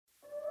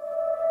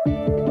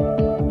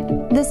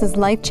This is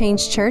Life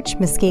Change Church,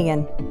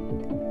 Muskegon.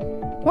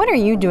 What are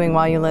you doing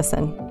while you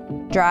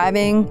listen?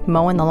 Driving,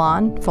 mowing the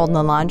lawn, folding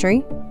the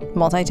laundry,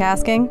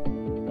 multitasking?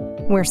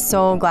 We're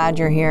so glad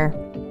you're here.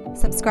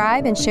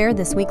 Subscribe and share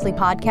this weekly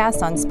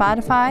podcast on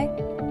Spotify,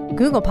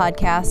 Google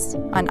Podcasts,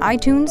 on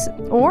iTunes,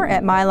 or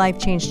at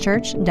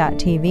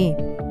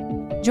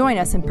mylifechangechurch.tv. Join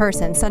us in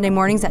person Sunday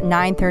mornings at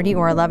 9:30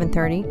 or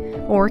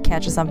 11:30, or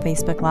catch us on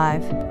Facebook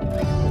Live.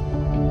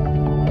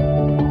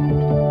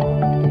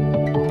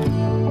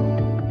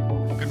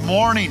 Good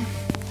morning.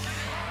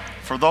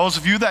 For those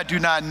of you that do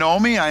not know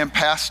me, I am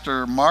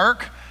Pastor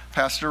Mark.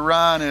 Pastor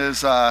Ron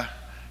is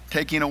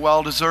taking a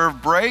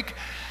well-deserved break.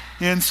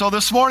 And so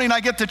this morning I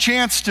get the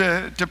chance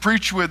to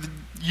preach with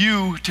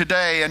you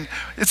today. And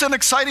it's an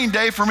exciting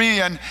day for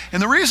me. And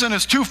the reason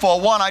is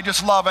twofold. One, I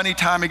just love any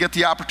time I get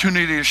the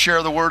opportunity to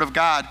share the Word of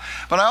God.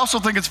 But I also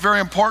think it's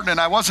very important,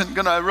 and I wasn't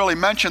going to really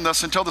mention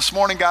this until this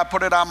morning. God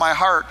put it on my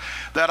heart,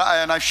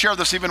 and I've shared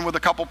this even with a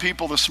couple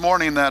people this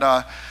morning, that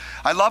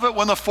I love it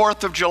when the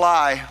 4th of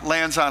July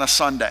lands on a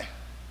Sunday,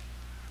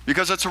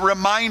 because it's a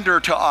reminder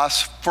to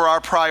us for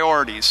our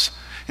priorities.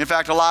 In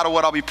fact, a lot of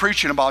what I'll be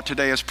preaching about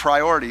today is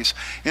priorities.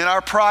 And our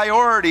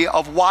priority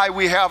of why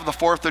we have the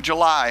 4th of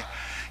July.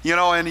 You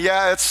know, and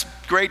yeah, it's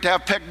great to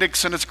have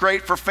picnics, and it's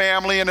great for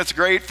family, and it's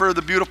great for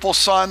the beautiful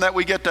sun that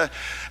we get to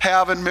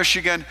have in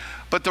Michigan.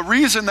 But the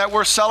reason that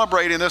we're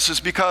celebrating this is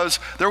because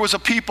there was a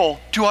people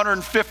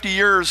 250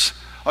 years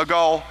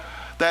ago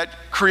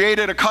that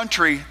created a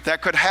country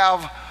that could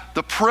have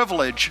the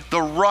privilege,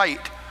 the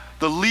right,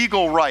 the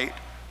legal right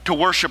to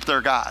worship their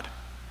God.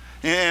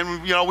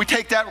 And, you know, we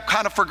take that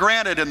kind of for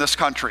granted in this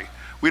country.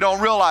 We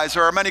don't realize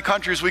there are many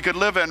countries we could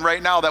live in right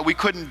now that we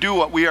couldn't do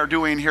what we are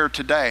doing here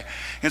today.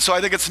 And so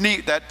I think it's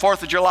neat that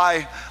 4th of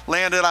July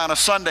landed on a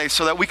Sunday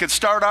so that we could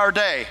start our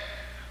day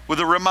with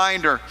a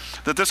reminder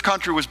that this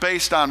country was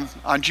based on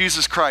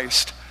Jesus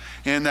Christ,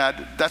 and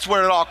that's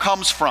where it all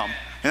comes from.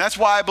 And that's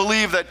why I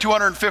believe that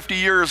 250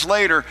 years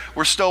later,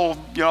 we're still,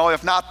 you know,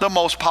 if not the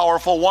most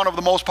powerful, one of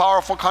the most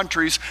powerful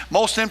countries,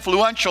 most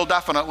influential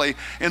definitely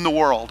in the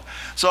world.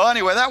 So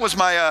anyway, that was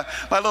my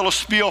little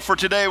spiel for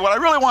today. What I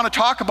really want to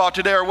talk about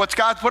today, or what's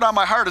God put on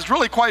my heart, is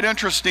really quite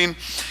interesting.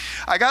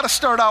 I got to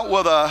start out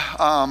with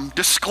a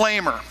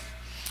disclaimer,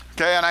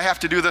 okay? And I have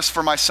to do this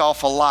for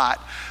myself a lot.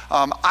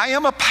 I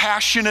am a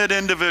passionate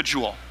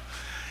individual.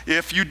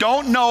 If you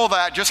don't know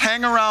that, just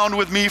hang around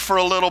with me for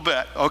a little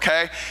bit,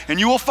 okay? And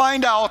you will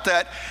find out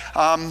that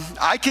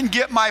I can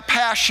get my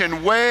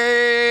passion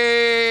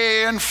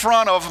way in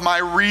front of my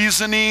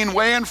reasoning,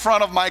 way in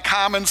front of my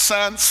common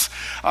sense.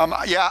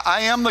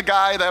 I am the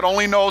guy that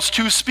only knows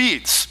 2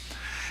 speeds.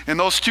 And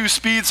those 2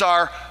 speeds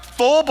are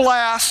full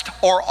blast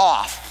or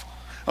off.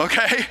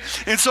 Okay?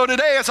 And so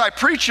today, as I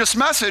preach this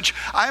message,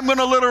 I'm going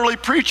to literally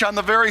preach on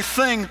the very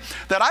thing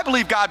that I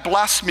believe God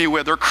blessed me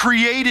with or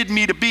created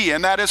me to be,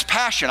 and that is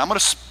passion. I'm going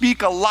to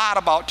speak a lot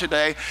about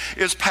today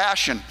is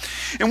passion.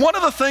 And one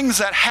of the things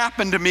that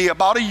happened to me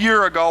about a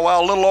year ago,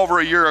 well, a little over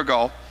a year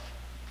ago,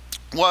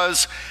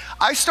 was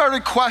I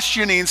started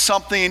questioning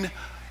something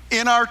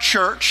in our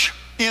church,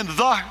 in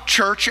the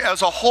church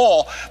as a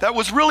whole, that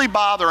was really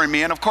bothering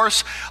me. And of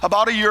course,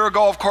 about a year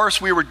ago,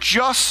 we were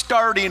just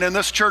starting in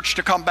this church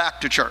to come back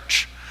to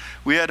church.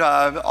 We had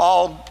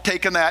all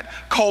taken that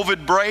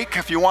COVID break,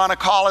 if you want to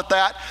call it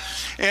that.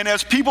 And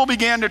as people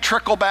began to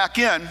trickle back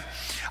in,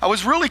 I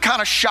was really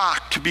kind of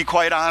shocked, to be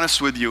quite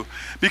honest with you,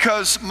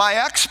 because my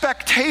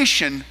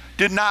expectation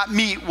did not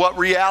meet what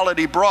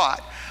reality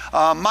brought.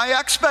 My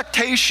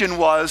expectation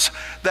was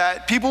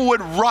that people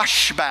would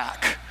rush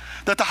back,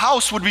 that the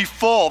house would be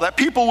full, that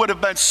people would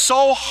have been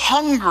so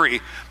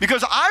hungry,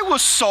 because I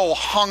was so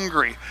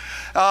hungry.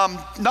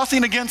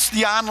 Nothing against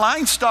the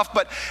online stuff,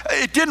 but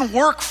it didn't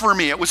work for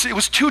me. It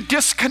was too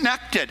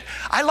disconnected.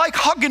 I like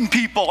hugging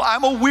people.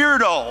 I'm a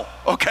weirdo,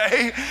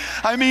 okay?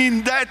 I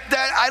mean, that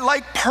I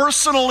like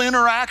personal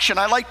interaction.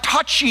 I like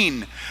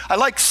touching. I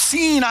like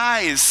seeing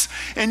eyes,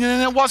 and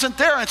it wasn't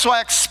there. And so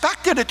I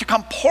expected it to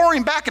come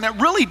pouring back, and it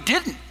really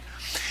didn't.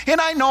 And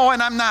I know,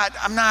 and I'm not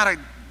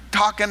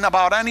talking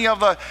about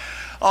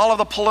all of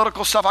the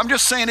political stuff. I'm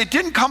just saying it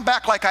didn't come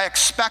back like I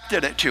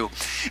expected it to.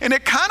 And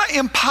it kind of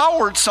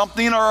empowered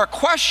something, or a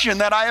question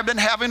that I have been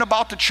having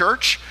about the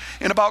church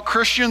and about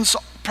Christians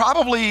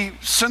probably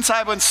since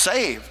I've been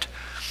saved.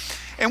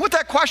 And what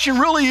that question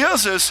really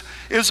is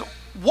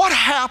what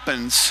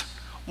happens,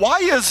 why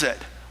is it,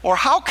 or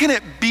how can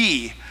it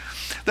be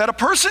that a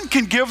person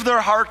can give their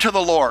heart to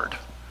the Lord?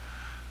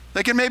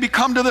 They can maybe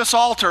come to this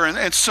altar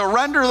and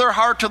surrender their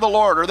heart to the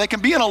Lord, or they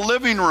can be in a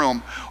living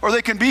room, or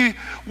they can be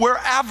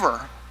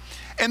wherever,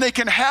 and they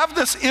can have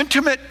this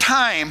intimate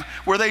time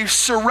where they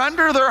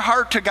surrender their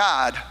heart to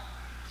God.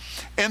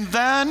 And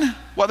then,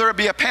 whether it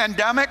be a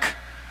pandemic,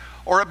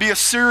 or it be a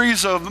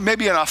series of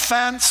maybe an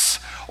offense,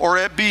 or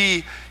it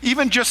be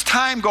even just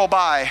time go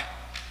by,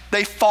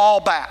 they fall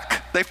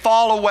back, they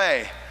fall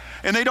away,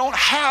 and they don't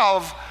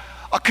have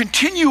a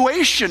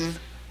continuation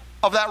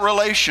of that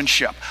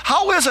relationship.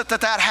 How is it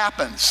that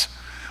happens?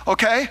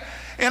 Okay?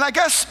 And I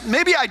guess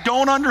maybe I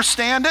don't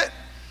understand it,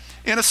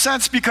 in a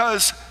sense,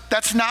 because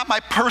that's not my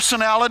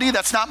personality,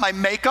 that's not my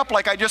makeup.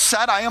 Like I just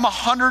said, I am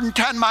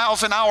 110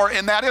 miles an hour,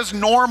 and that is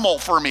normal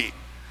for me.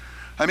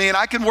 I mean,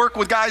 I can work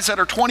with guys that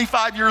are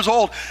 25 years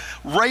old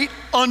right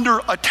under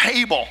a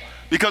table,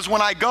 because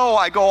when I go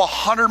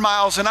 100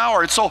 miles an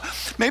hour. And so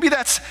maybe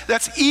that's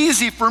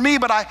easy for me,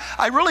 but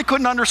I really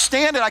couldn't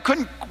understand it. I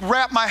couldn't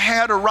wrap my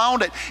head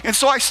around it. And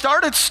so I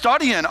started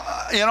studying, and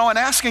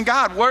asking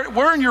God,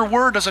 where in your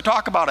word does it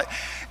talk about it?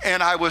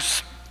 And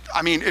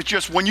it's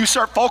just, when you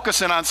start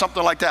focusing on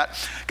something like that,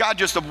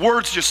 the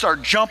words just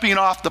start jumping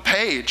off the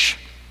page.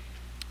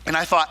 And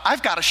I thought,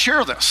 I've got to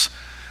share this.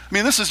 I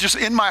mean, this is just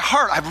in my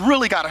heart. I've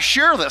really got to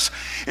share this.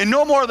 And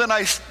no more than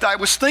I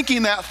was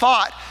thinking that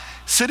thought,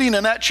 sitting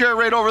in that chair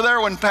right over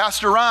there, when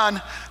Pastor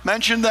Ron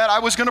mentioned that I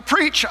was going to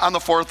preach on the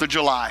 4th of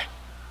July.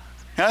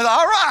 And I thought,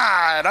 all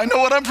right, I know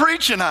what I'm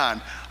preaching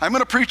on. I'm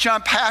going to preach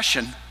on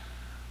passion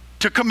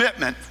to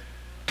commitment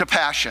to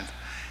passion.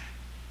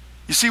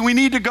 You see, we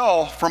need to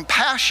go from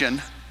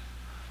passion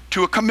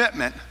to a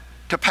commitment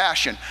to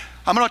passion.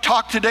 I'm going to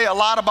talk today a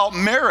lot about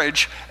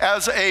marriage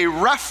as a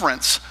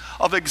reference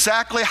of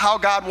exactly how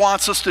God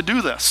wants us to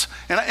do this.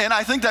 And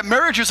I think that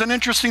marriage is an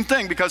interesting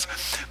thing, because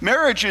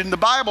marriage in the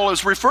Bible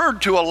is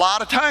referred to a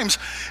lot of times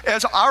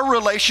as our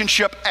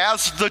relationship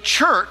as the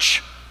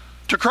church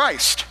to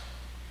Christ.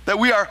 That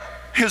we are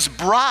his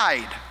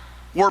bride.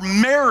 We're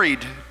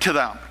married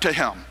to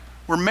him.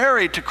 We're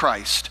married to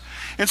Christ.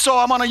 And so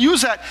I'm going to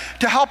use that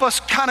to help us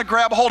kind of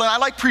grab a hold. And I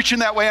like preaching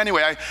that way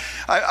anyway.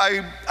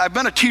 I've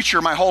been a teacher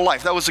my whole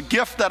life. That was a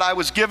gift that I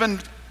was given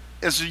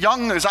as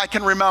young as I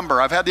can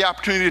remember. I've had the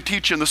opportunity to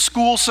teach in the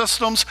school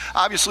systems,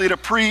 obviously to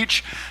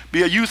preach,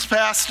 be a youth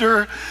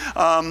pastor.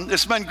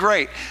 It's been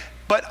great.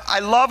 But I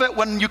love it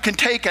when you can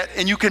take it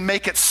and you can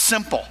make it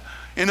simple.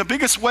 And the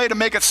biggest way to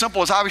make it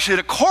simple is obviously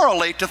to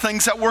correlate to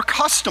things that we're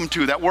accustomed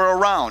to, that we're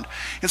around.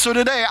 And so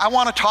today I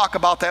want to talk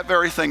about that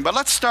very thing. But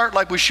let's start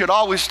like we should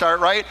always start,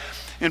 right?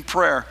 In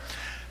prayer.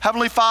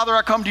 Heavenly Father,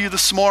 I come to you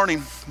this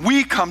morning.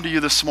 We come to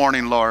you this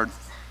morning, Lord,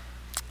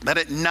 that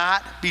it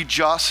not be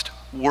just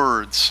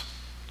words.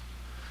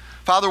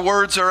 Father,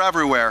 words are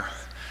everywhere.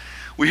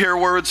 We hear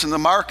words in the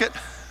market.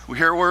 We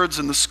hear words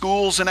in the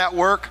schools and at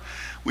work.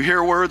 We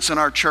hear words in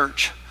our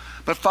church.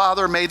 But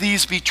Father, may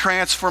these be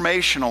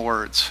transformational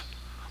words.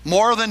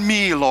 More than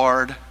me,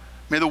 Lord.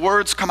 May the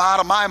words come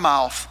out of my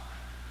mouth,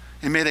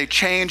 and may they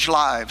change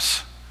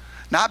lives.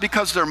 Not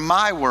because they're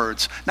my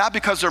words, not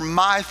because they're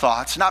my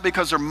thoughts, not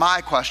because they're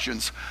my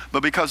questions,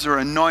 but because they're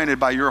anointed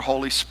by your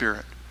Holy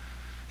Spirit.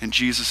 In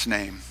Jesus'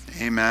 name,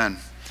 amen.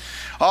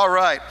 All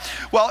right.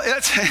 Well,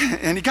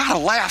 and you got to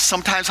laugh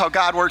sometimes how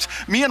God works.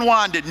 Me and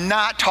Juan did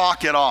not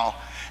talk at all.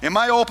 And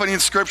my opening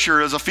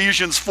scripture is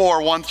Ephesians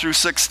 4, 1 through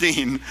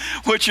 16,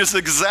 which is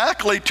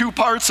exactly 2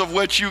 parts of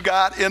which you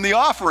got in the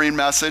offering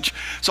message.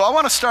 So I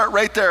want to start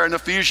right there in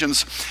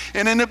Ephesians.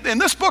 And in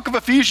this book of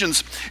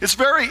Ephesians, it's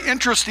very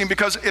interesting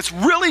because it's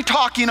really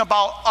talking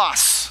about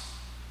us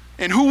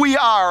and who we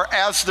are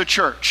as the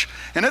church.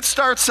 And it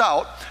starts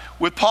out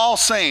with Paul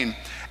saying,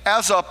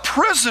 as a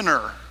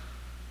prisoner,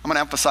 I'm going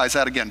to emphasize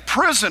that again,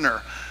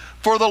 prisoner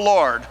for the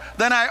Lord,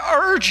 then I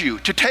urge you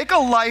to take a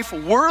life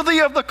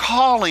worthy of the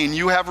calling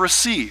you have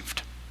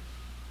received.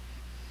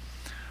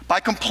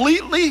 Be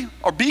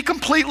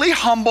completely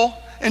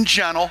humble and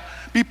gentle,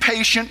 be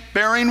patient,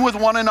 bearing with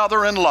one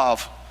another in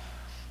love.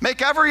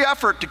 Make every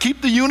effort to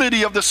keep the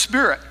unity of the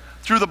Spirit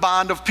through the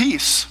bond of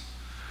peace.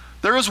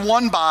 There is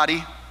one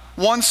body,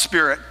 one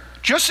Spirit,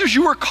 just as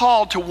you were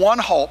called to one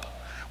hope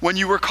when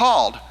you were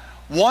called,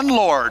 one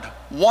Lord,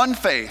 one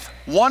faith,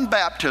 one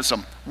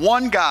baptism,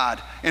 one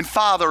God and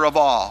Father of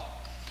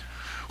all,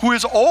 who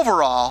is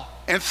over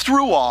all and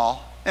through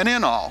all and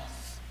in all.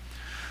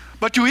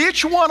 But to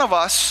each one of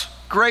us,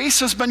 grace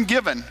has been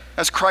given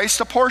as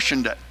Christ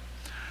apportioned it.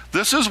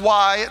 This is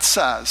why it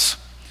says,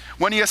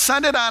 when he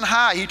ascended on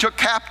high, he took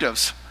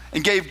captives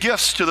and gave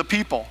gifts to the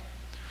people.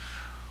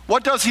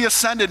 What does he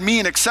ascended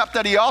mean except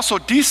that he also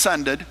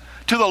descended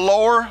to the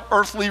lower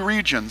earthly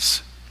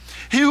regions?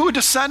 He who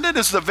descended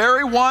is the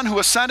very one who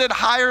ascended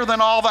higher than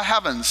all the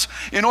heavens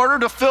in order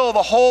to fill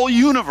the whole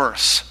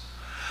universe.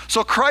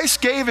 So Christ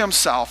gave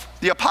himself,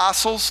 the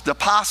apostles,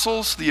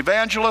 the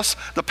evangelists,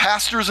 the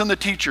pastors, and the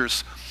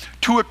teachers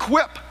to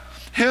equip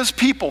his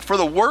people for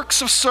the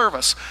works of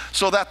service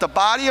so that the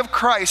body of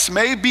Christ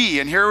may be,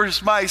 and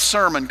here's my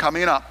sermon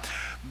coming up,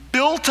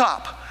 built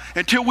up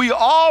until we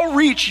all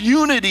reach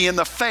unity in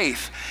the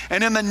faith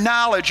and in the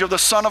knowledge of the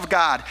Son of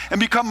God and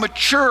become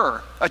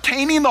mature,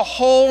 attaining the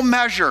whole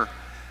measure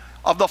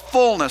of the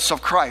fullness of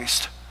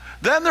Christ.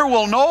 Then there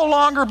will no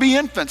longer be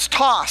infants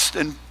tossed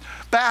and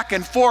back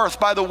and forth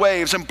by the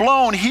waves and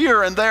blown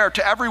here and there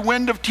to every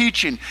wind of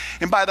teaching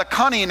and by the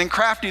cunning and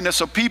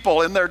craftiness of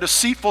people in their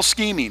deceitful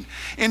scheming.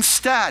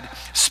 Instead,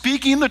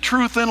 speaking the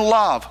truth in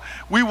love,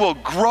 we will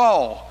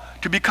grow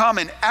to become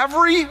in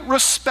every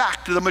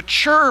respect the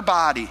mature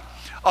body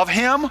of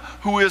him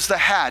who is the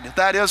head,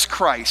 that is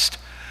Christ.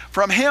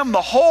 From him,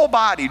 the whole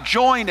body,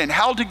 joined and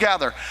held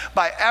together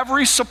by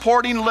every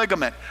supporting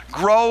ligament,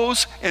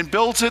 grows and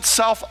builds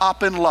itself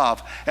up in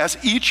love as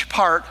each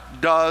part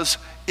does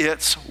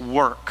its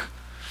work.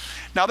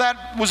 Now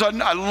that was a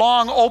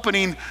long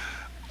opening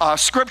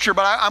scripture,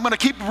 but I'm going to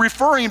keep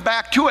referring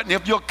back to it. And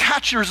if you'll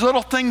catch, there's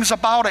little things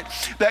about it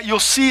that you'll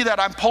see that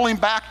I'm pulling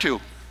back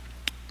to.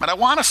 But I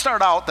want to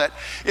start out that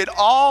it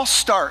all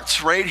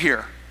starts right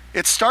here.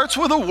 It starts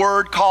with a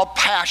word called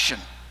passion.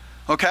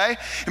 Okay?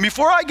 And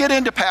before I get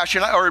into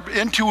passion, or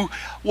into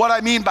what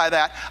I mean by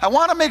that, I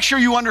want to make sure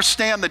you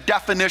understand the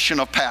definition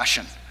of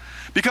passion.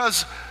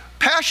 Because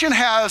passion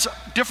has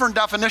different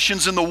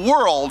definitions in the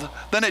world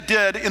than it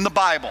did in the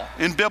Bible,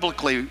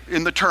 biblically,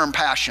 in the term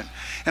passion.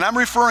 And I'm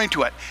referring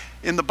to it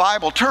in the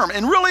Bible term.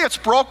 And really it's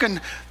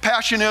broken,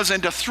 passion is,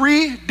 into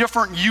three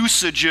different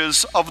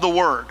usages of the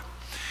word.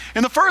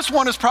 And the first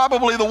one is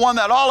probably the one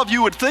that all of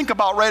you would think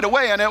about right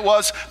away, and it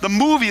was the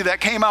movie that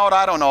came out,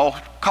 I don't know,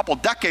 a couple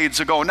decades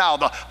ago now,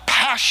 The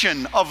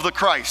Passion of the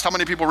Christ. How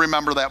many people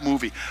remember that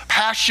movie?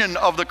 Passion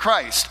of the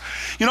Christ.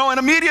 You know, and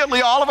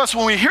immediately all of us,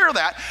 when we hear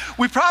that,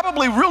 we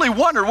probably really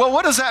wonder, well,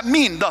 what does that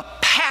mean? The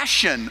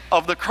Passion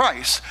of the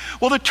Christ.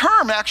 Well, the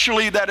term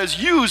actually that is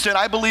used, and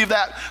I believe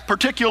that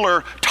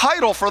particular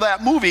title for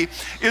that movie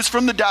is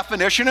from the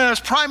definition, and it's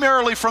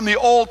primarily from the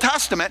Old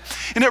Testament,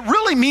 and it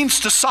really means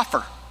to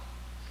suffer.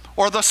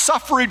 Or the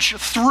suffrage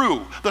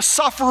through, the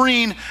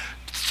suffering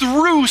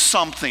through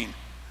something.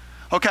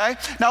 Okay?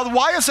 Now,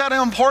 why is that an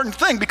important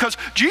thing? Because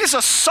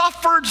Jesus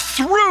suffered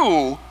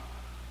through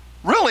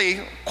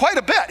really quite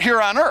a bit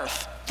here on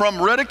earth,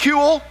 from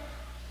ridicule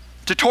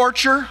to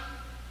torture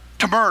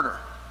to murder.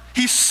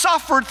 He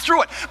suffered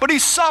through it, but he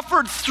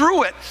suffered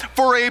through it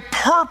for a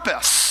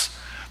purpose.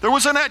 There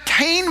was an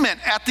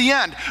attainment at the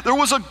end. There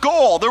was a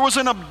goal. There was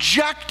an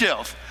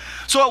objective.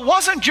 So it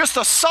wasn't just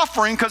a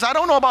suffering, because I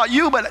don't know about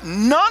you, but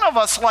none of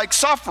us like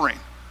suffering.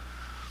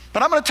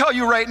 But I'm going to tell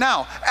you right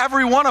now,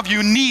 every one of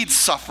you needs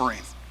suffering.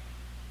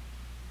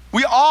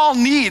 We all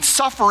need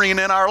suffering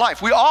in our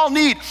life. We all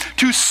need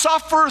to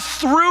suffer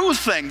through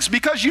things,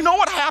 because you know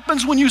what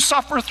happens when you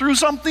suffer through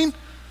something?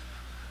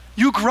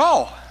 You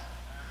grow.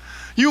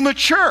 You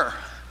mature.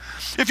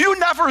 If you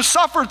never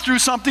suffered through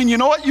something, you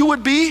know what you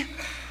would be?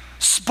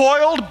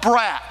 Spoiled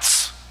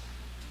brats.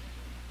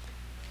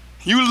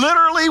 You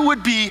literally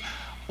would be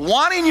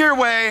wanting your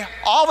way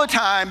all the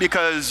time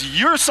because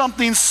you're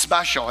something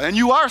special, and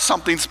you are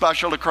something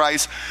special to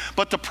Christ.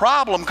 But the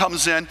problem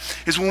comes in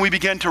is when we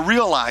begin to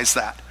realize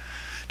that.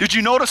 Did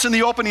you notice in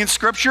the opening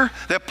scripture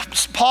that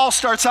Paul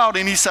starts out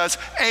and he says,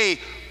 a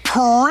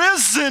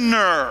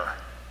prisoner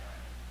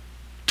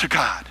to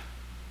God.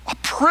 A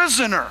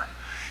prisoner.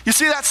 You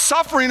see, that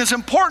suffering is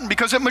important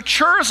because it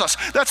matures us.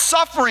 That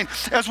suffering,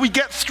 as we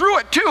get through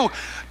it too,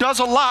 does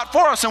a lot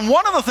for us. And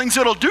one of the things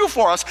it'll do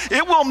for us,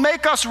 it will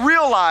make us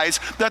realize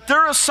that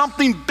there is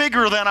something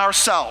bigger than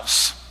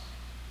ourselves.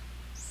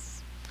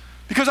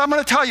 Because I'm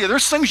going to tell you,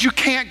 there's things you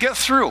can't get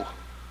through.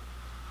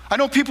 I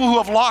know people who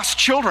have lost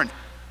children.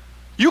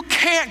 You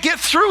can't get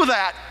through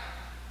that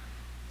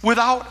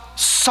without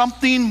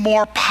something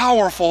more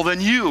powerful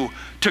than you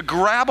to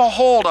grab a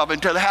hold of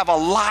and to have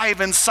alive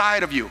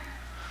inside of you.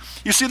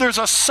 You see, there's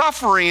a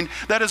suffering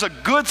that is a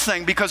good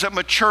thing because it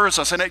matures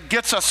us and it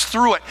gets us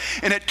through it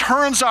and it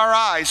turns our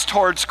eyes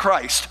towards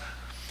Christ.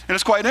 And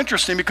it's quite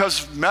interesting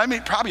because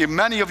probably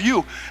many of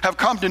you have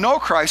come to know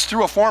Christ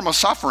through a form of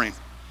suffering.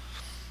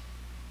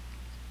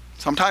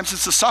 Sometimes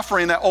it's the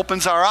suffering that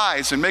opens our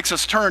eyes and makes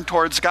us turn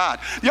towards God.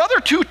 The other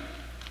two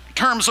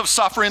terms of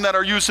suffering that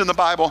are used in the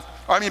Bible,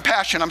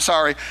 passion,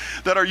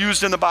 that are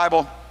used in the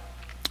Bible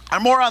are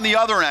more on the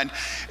other end.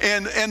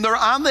 And they're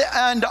on the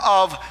end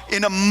of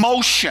an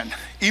emotion,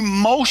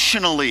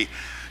 emotionally.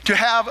 To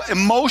have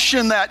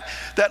emotion that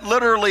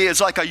literally is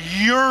like a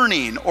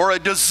yearning or a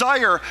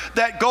desire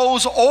that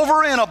goes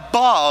over and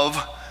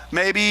above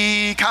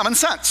maybe common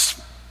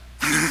sense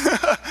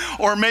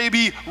or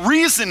maybe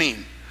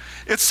reasoning.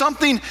 It's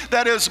something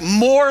that is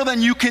more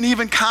than you can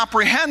even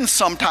comprehend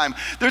sometime.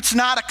 It's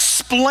not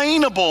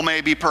explainable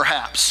maybe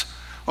perhaps,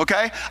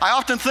 okay? I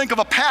often think of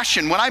a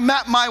passion. When I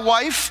met my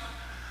wife,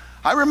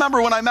 I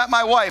remember when I met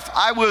my wife,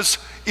 I was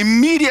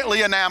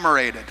immediately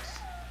enamored.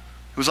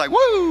 It was like,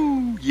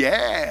 woo,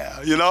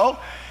 yeah, you know?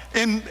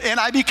 And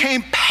I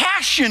became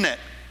passionate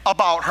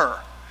about her.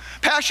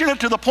 Passionate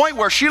to the point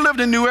where she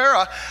lived in New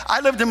Era, I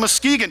lived in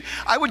Muskegon.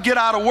 I would get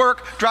out of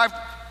work, drive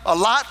a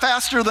lot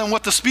faster than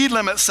what the speed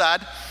limit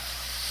said,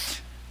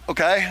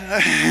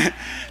 okay,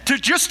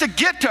 to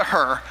get to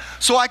her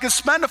so I could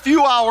spend a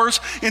few hours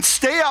and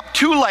stay up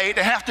too late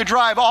and have to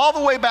drive all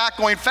the way back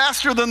going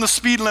faster than the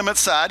speed limit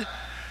said,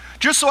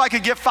 just so I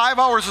could get 5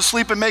 hours of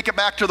sleep and make it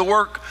back to the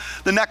work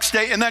the next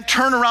day and then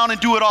turn around and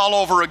do it all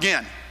over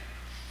again.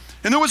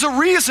 And there was a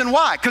reason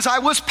why, because I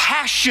was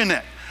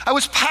passionate. I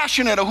was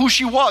passionate of who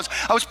she was.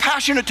 I was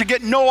passionate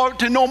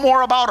to know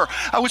more about her.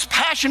 I was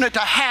passionate to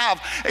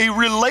have a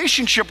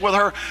relationship with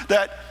her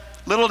that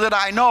little did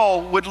I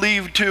know would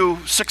lead to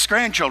 6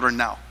 grandchildren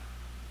now.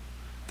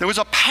 There was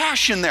a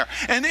passion there.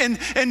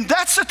 And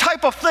that's the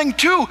type of thing,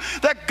 too,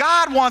 that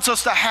God wants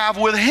us to have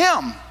with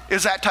him,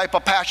 is that type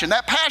of passion.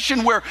 That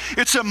passion where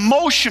it's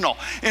emotional,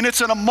 and it's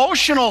an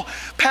emotional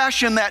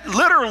passion that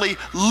literally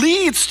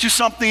leads to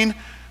something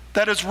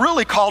that is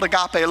really called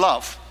agape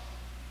love.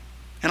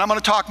 And I'm going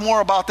to talk more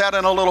about that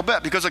in a little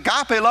bit, because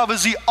agape love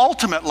is the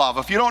ultimate love.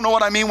 If you don't know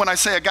what I mean when I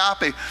say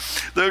agape,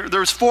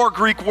 there's 4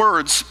 Greek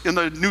words in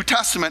the New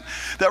Testament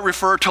that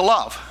refer to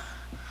love.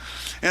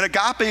 And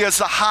agape is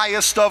the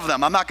highest of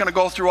them. I'm not going to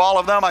go through all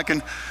of them.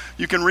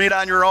 You can read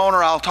on your own,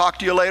 or I'll talk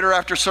to you later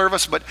after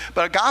service. But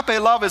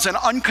agape love is an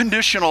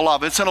unconditional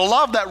love. It's a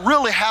love that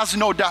really has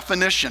no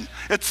definition.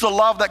 It's the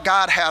love that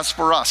God has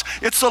for us.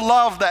 It's the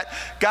love that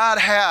God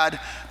had,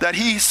 that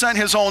he sent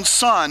his own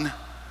son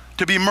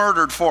to be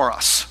murdered for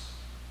us.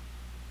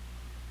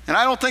 And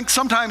I don't think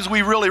sometimes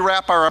we really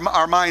wrap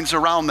our minds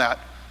around that.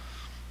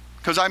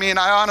 Because I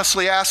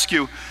honestly ask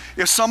you,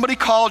 if somebody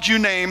called you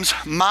names,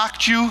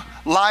 mocked you,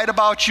 lied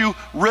about you,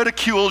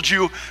 ridiculed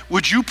you,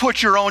 would you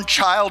put your own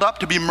child up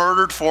to be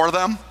murdered for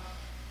them?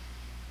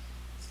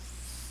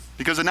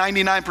 Because the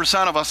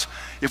 99% of us,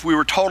 if we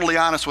were totally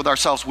honest with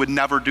ourselves, would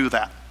never do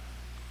that.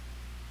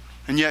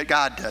 And yet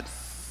God did.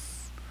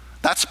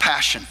 That's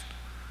passion.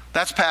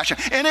 That's passion.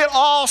 And it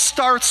all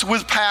starts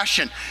with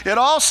passion. It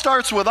all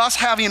starts with us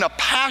having a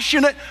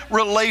passionate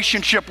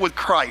relationship with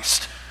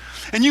Christ.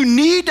 And you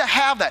need to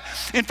have that.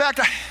 In fact,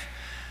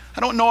 I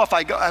don't know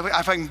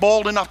if I'm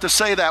bold enough to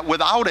say that.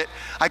 Without it,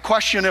 I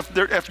question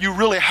if you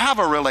really have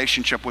a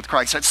relationship with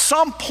Christ. At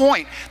some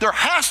point, there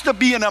has to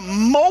be an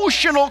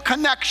emotional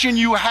connection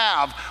you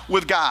have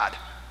with God.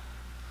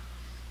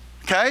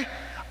 Okay?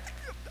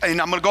 And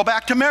I'm going to go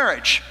back to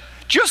marriage.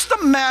 Just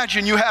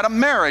imagine you had a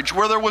marriage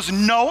where there was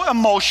no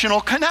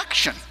emotional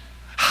connection.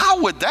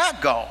 How would that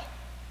go?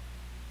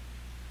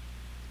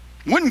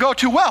 Wouldn't go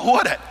too well,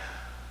 would it?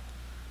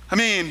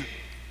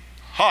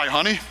 Hi,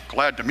 honey.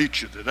 Glad to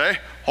meet you today.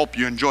 Hope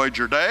you enjoyed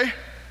your day.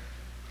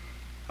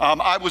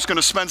 I was going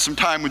to spend some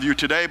time with you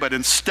today, but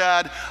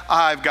instead,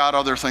 I've got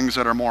other things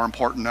that are more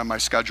important on my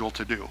schedule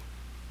to do.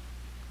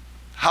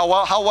 How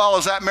well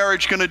is that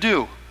marriage going to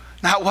do?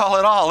 Not well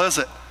at all, is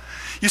it?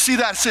 You see,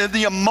 that's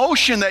the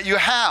emotion that you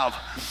have.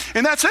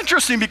 And that's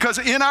interesting, because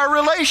in our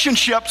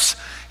relationships,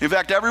 in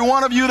fact, every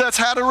one of you that's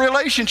had a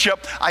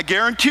relationship, I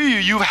guarantee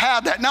you've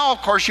had that. Now,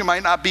 of course, you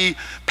might not be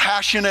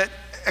passionate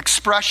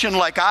expression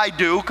like I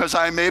do, because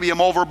maybe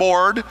I'm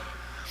overboard.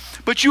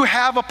 But you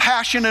have a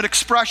passionate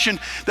expression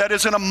that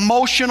is an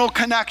emotional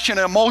connection,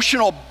 an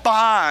emotional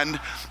bond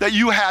that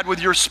you had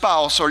with your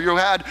spouse, or you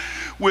had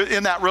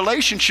in that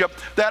relationship,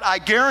 that I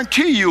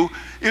guarantee you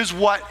is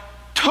what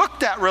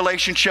took that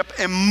relationship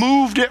and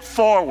moved it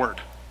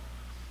forward.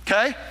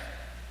 Okay?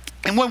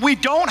 And when we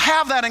don't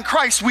have that in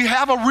Christ, we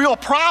have a real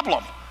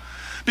problem.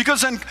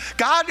 Because then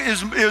God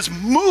is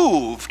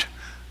moved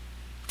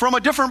from a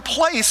different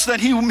place than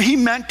he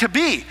meant to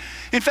be.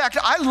 In fact,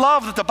 I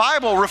love that the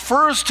Bible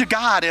refers to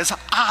God as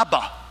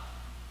Abba.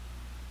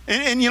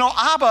 And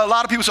Abba, a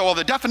lot of people say, well,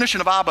 the definition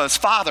of Abba is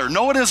father.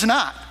 No, it is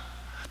not.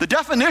 The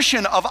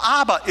definition of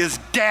Abba is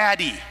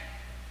daddy.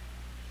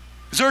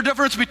 Is there a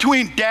difference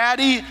between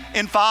daddy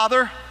and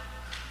father?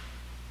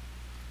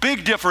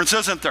 Big difference,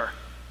 isn't there?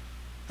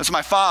 That's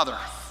my father.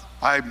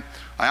 I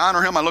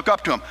honor him, I look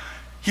up to him.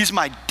 He's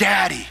my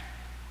daddy.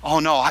 Oh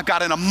no, I've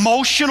got an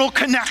emotional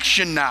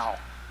connection now.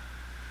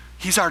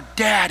 He's our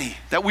daddy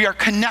that we are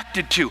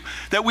connected to,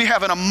 that we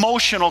have an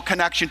emotional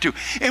connection to.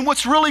 And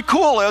what's really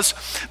cool is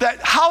that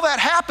how that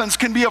happens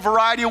can be a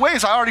variety of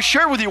ways. I already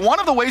shared with you,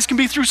 one of the ways can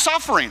be through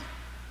suffering.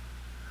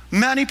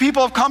 Many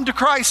people have come to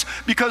Christ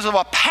because of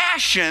a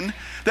passion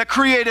that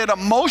created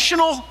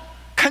emotional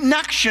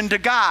connection to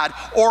God,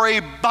 or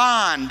a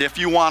bond, if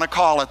you want to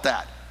call it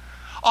that.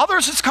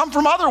 Others, it's come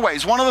from other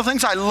ways. One of the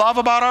things I love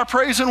about our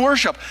praise and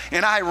worship,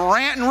 and I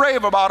rant and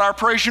rave about our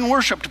praise and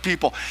worship to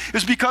people,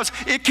 is because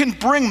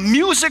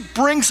music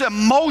brings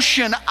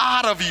emotion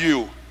out of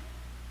you.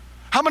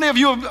 How many of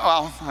you,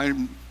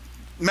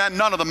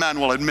 none of the men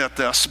will admit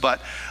this,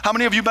 but how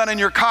many of you been in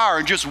your car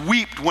and just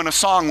wept when a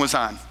song was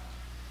on?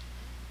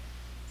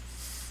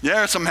 Yeah,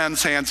 there's some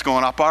men's hands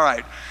going up, all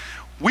right.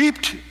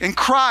 Wept and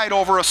cried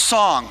over a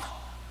song.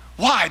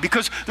 Why?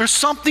 Because there's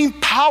something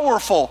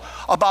powerful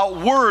about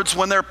words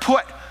when they're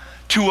put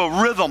to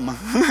a rhythm.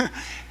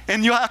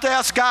 And you'll have to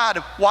ask God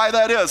why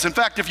that is. In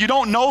fact, if you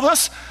don't know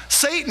this,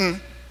 Satan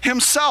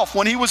himself,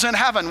 when he was in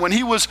heaven, when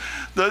he was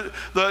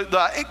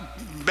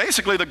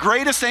basically the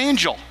greatest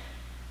angel,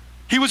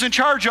 he was in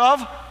charge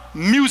of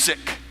music.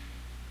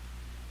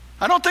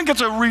 I don't think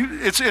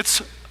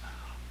it's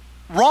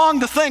wrong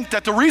to think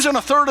that the reason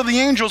a third of the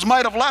angels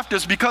might have left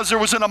is because there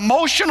was an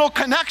emotional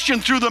connection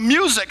through the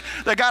music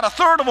that got a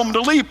third of them to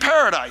leave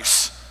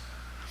paradise.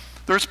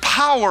 There's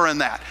power in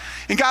that.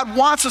 And God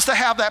wants us to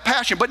have that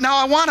passion. But now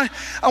I want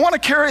to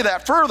carry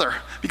that further,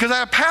 because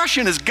that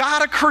passion has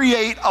got to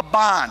create a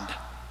bond.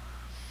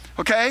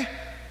 Okay?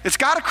 It's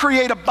got to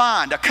create a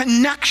bond, a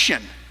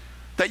connection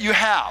that you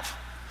have.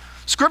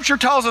 Scripture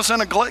tells us in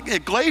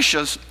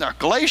Galatians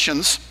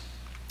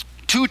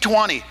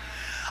 2:20,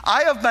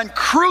 I have been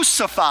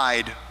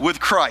crucified with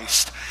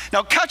Christ.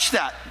 Now catch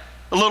that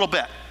a little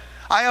bit.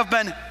 I have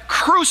been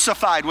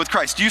crucified with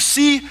Christ. Do you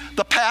see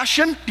the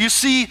passion? Do you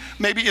see,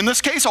 maybe in this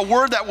case, a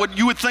word that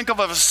you would think of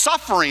as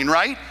suffering,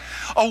 right?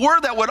 A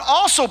word that would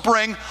also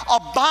bring a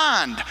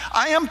bond.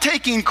 I am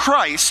taking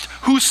Christ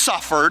who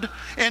suffered,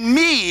 and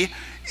me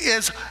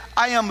is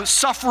I am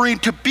suffering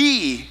to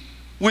be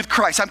with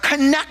Christ. I'm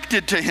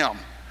connected to him.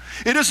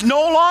 It is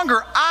no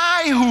longer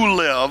I who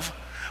live,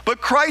 but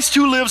Christ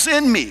who lives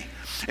in me.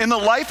 In the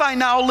life I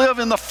now live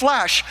in the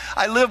flesh,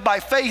 I live by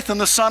faith in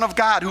the Son of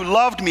God who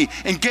loved me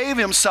and gave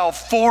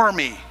himself for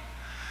me.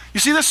 You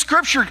see, this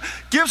scripture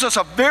gives us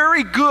a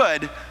very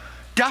good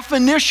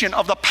definition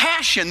of the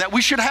passion that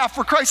we should have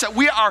for Christ, that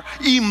we are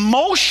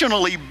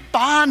emotionally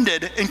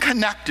bonded and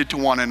connected to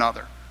one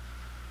another.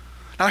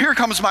 Now here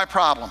comes my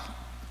problem.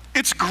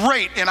 It's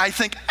great, and I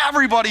think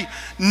everybody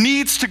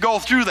needs to go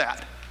through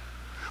that.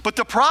 But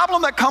the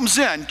problem that comes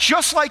in,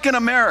 just like in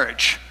a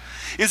marriage,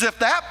 is if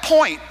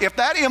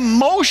that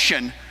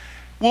emotion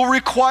will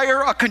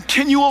require a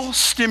continual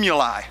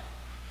stimuli.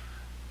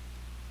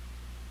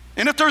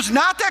 And if there's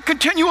not that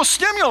continual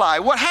stimuli,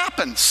 what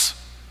happens?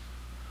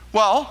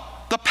 Well,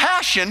 the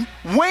passion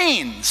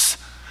wanes.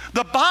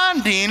 The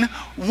bonding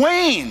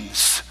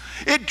wanes.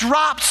 It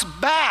drops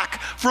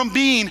back from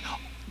being,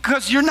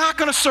 because you're not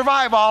going to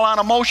survive all on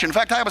emotion. In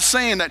fact, I have a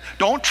saying that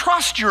don't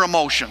trust your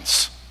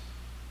emotions.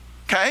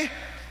 Okay?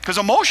 Because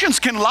emotions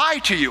can lie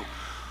to you.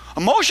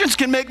 Emotions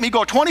can make me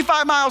go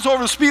 25 miles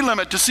over the speed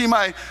limit to see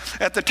my,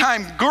 at the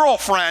time,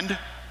 girlfriend.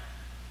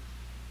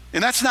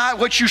 And that's not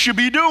what you should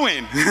be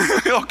doing,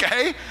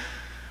 okay?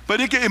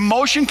 But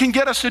emotion can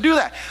get us to do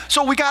that.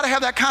 So we got to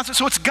have that concept.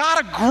 So it's got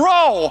to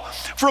grow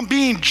from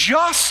being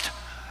just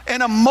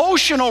an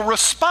emotional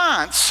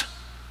response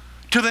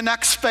to the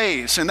next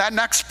phase. And that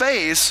next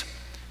phase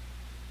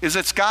is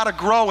it's got to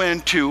grow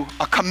into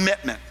a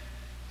commitment.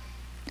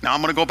 Now I'm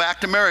going to go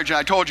back to marriage, and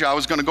I told you I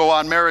was going to go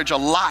on marriage a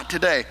lot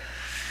today.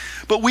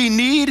 But we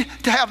need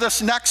to have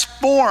this next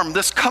form,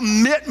 this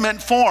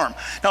commitment form.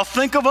 Now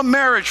think of a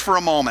marriage for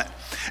a moment.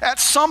 At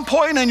some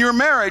point in your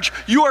marriage,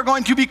 you are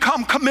going to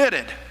become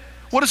committed.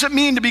 What does it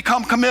mean to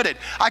become committed?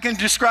 I can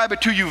describe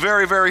it to you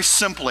very, very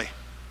simply.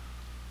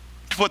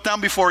 To put them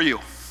before you.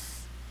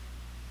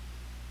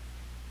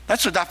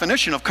 That's the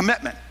definition of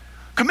commitment.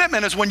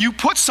 Commitment is when you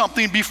put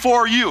something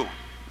before you.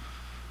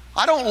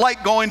 I don't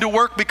like going to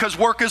work because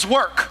work is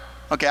work.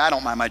 Okay, I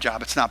don't mind my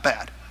job. It's not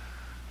bad.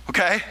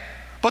 Okay?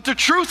 But the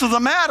truth of the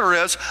matter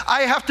is,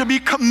 I have to be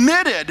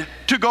committed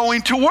to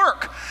going to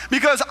work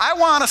because I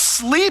want to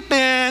sleep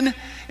in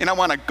and I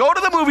want to go to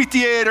the movie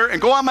theater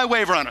and go on my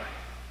Wave Runner.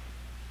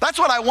 That's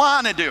what I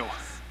want to do.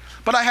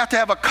 But I have to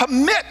have a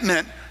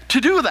commitment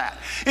to do that.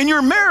 In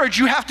your marriage,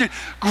 you have to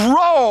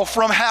grow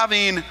from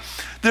having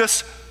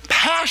this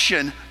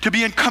passion to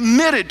being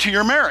committed to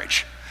your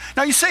marriage.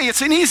 Now you say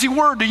it's an easy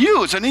word to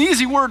use, an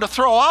easy word to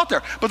throw out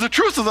there. But the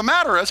truth of the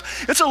matter is,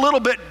 it's a little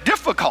bit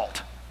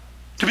difficult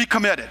to be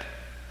committed.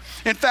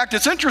 In fact,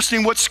 it's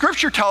interesting what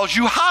Scripture tells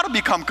you how to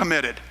become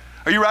committed.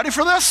 Are you ready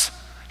for this?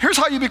 Here's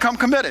how you become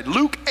committed.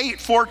 Luke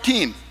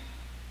 8:14.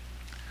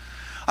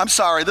 I'm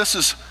sorry, this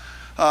is,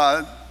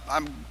 I've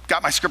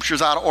got my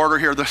scriptures out of order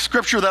here. The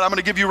scripture that I'm going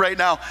to give you right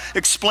now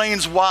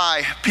explains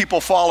why people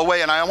fall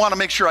away, and I want to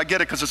make sure I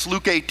get it because it's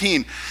Luke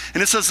 18.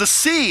 And it says the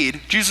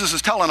seed, Jesus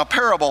is telling a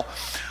parable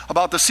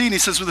about the seed, and he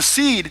says, with the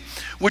seed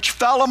which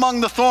fell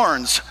among the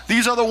thorns,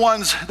 these are the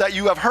ones that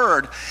you have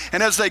heard.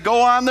 And as they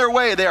go on their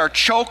way, they are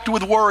choked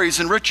with worries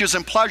and riches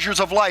and pleasures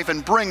of life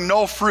and bring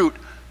no fruit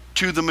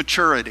to the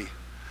maturity.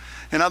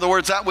 In other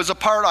words, that was a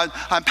part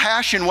on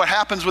passion. What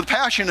happens with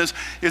passion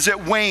is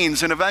it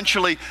wanes, and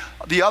eventually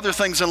the other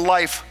things in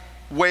life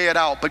weigh it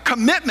out. But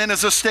commitment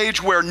is a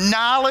stage where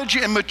knowledge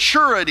and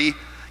maturity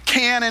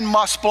can and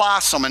must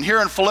blossom. And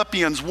here in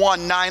Philippians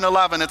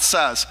 1:9-11 it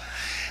says,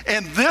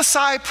 and this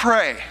I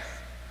pray,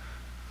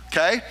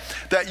 okay,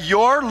 that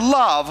your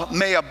love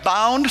may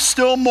abound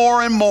still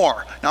more and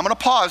more. Now I'm going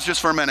to pause just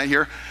for a minute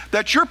here.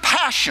 That your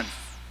passion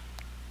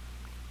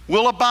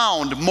will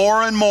abound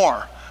more and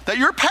more. That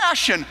your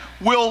passion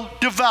will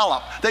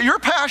develop. That your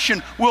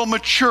passion will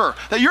mature.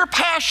 That your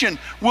passion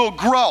will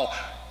grow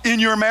in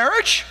your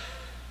marriage,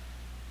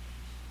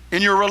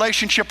 in your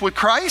relationship with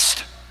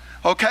Christ,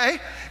 okay,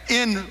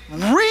 in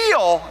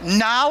real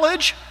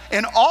knowledge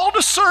and all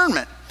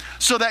discernment,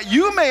 so that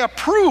you may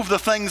approve the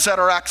things that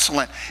are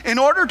excellent, in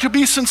order to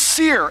be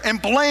sincere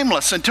and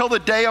blameless until the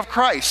day of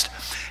Christ,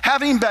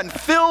 having been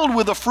filled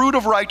with the fruit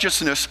of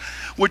righteousness,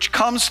 which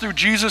comes through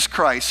Jesus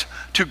Christ,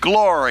 to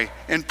glory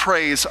and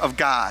praise of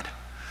God.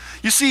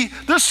 You see,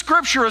 this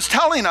scripture is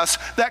telling us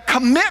that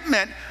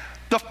commitment,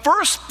 the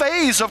first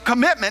phase of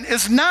commitment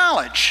is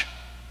knowledge.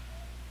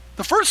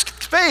 The first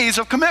phase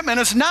of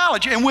commitment is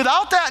knowledge, and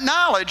without that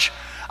knowledge,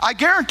 I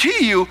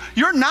guarantee you,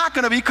 you're not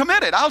going to be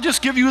committed. I'll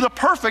just give you the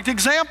perfect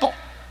example.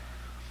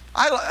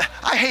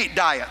 I hate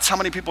diets. How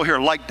many people here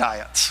like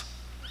diets?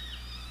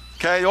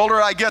 Okay, the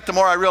older I get, the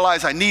more I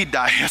realize I need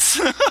diets.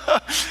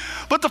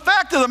 But the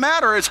fact of the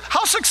matter is,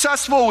 how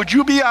successful would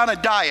you be on a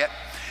diet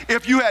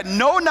if you had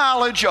no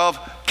knowledge of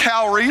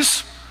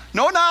calories,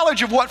 no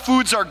knowledge of what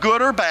foods are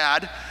good or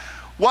bad,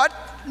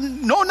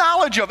 no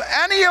knowledge of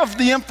any of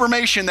the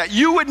information that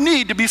you would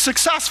need to be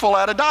successful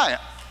at a diet.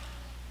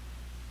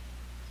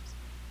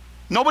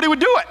 Nobody would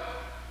do it.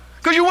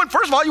 Because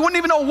first of all, you wouldn't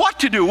even know what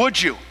to do,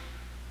 would you?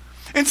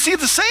 And see,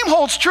 the same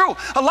holds true.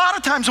 A lot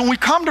of times when we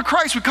come to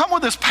Christ, we come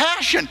with this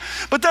passion,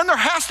 but then there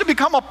has to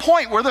become a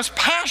point where this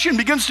passion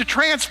begins to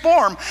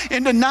transform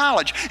into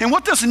knowledge. And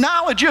what this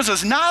knowledge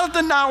is not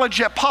the knowledge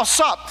that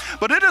puffs up,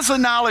 but it is a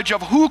knowledge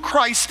of who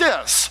Christ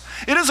is.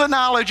 It is a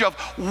knowledge of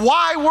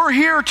why we're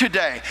here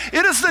today.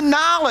 It is the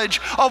knowledge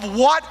of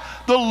what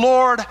the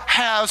Lord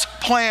has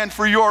planned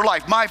for your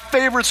life. My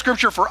favorite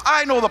scripture, for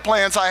I know the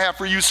plans I have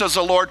for you, says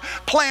the Lord,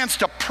 plans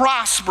to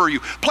prosper you,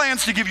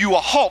 plans to give you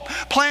a hope,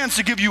 plans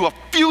to give you a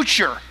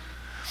future.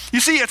 You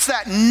see, it's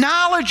that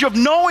knowledge of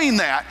knowing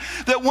that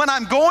when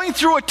I'm going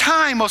through a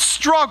time of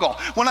struggle,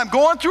 when I'm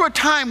going through a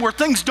time where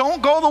things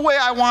don't go the way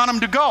I want them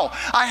to go,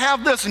 I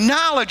have this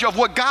knowledge of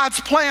what God's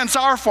plans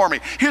are for me.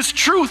 His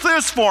truth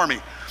is for me.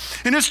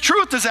 And His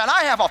truth is that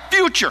I have a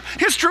future.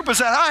 His truth is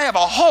that I have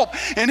a hope.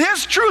 And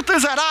His truth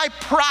is that I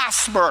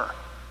prosper.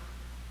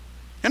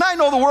 And I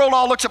know the world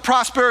all looks at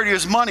prosperity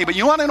as money, but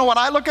you want to know what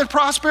I look at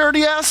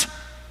prosperity as?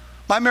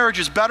 My marriage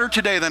is better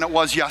today than it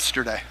was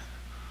yesterday.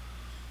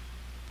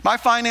 My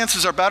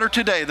finances are better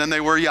today than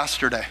they were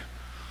yesterday.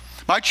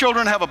 My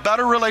children have a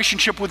better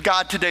relationship with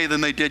God today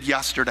than they did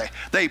yesterday.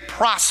 They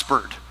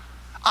prospered.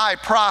 I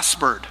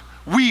prospered.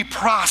 We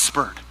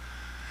prospered.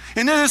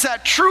 And it is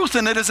that truth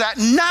and it is that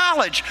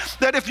knowledge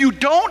that if you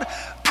don't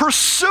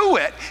pursue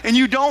it and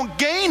you don't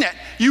gain it,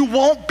 you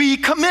won't be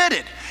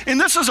committed. And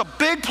this is a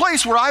big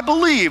place where I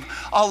believe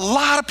a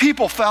lot of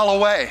people fell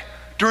away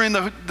during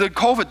the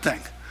COVID thing.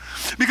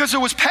 Because there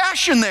was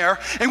passion there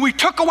and we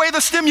took away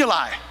the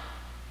stimuli.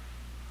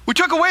 We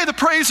took away the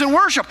praise and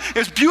worship.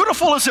 As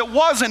beautiful as it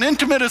was and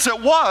intimate as it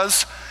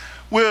was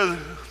with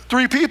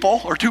 3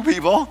 people or 2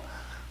 people,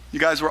 you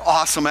guys were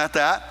awesome at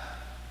that.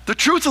 The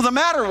truth of the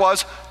matter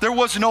was there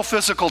was no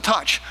physical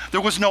touch.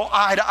 There was no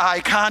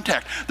eye-to-eye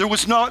contact.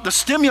 The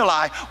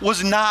stimuli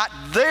was not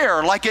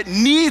there like it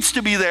needs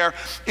to be there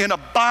in a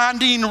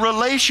bonding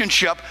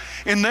relationship.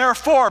 And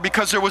therefore,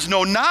 because there was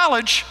no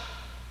knowledge,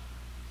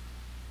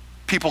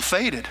 people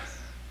faded.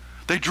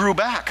 They drew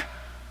back.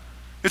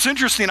 It's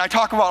interesting, I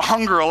talk about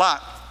hunger a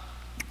lot.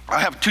 I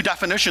have 2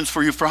 definitions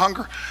for you for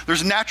hunger.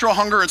 There's natural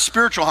hunger and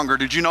spiritual hunger.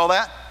 Did you know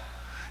that?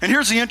 And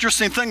here's the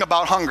interesting thing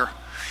about hunger.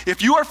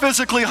 If you are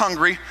physically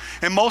hungry,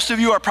 and most of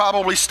you are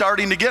probably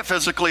starting to get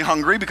physically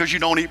hungry because you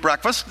don't eat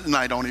breakfast, and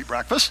I don't eat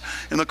breakfast,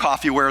 and the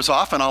coffee wears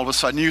off, and all of a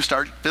sudden you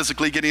start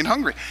physically getting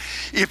hungry.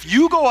 If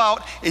you go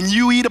out and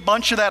you eat a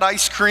bunch of that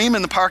ice cream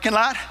in the parking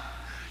lot,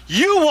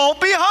 you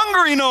won't be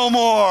hungry no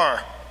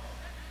more.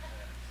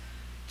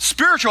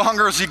 Spiritual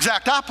hunger is the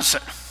exact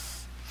opposite.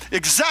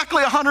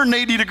 Exactly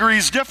 180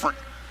 degrees different.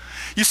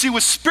 You see,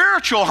 with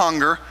spiritual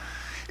hunger,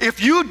 if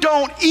you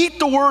don't eat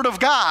the Word of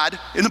God,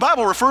 and the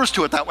Bible refers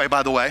to it that way,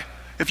 by the way,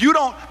 if you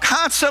don't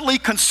constantly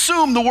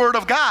consume the Word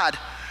of God,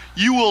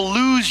 you will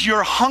lose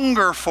your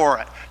hunger for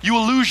it. You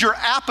will lose your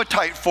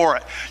appetite for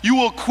it. You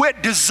will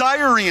quit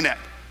desiring it.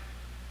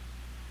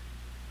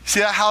 See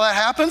how that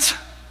happens?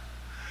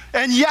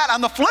 And yet,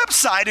 on the flip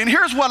side, and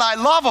here's what I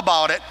love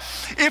about it,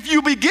 if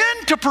you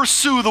begin to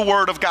pursue the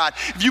Word of God,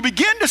 if you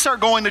begin to start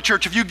going to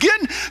church, if you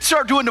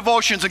start doing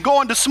devotions and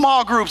going to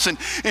small groups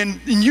and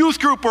youth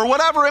group or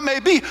whatever it may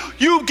be,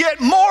 you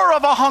get more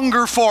of a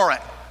hunger for it.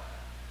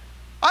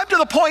 I'm to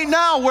the point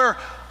now where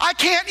I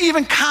can't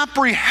even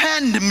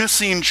comprehend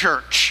missing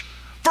church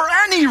for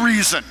any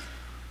reason,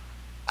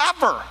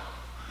 ever.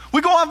 We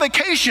go on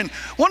vacation.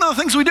 One of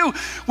the things we do,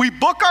 we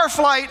book our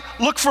flight,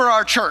 look for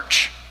our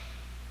church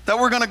that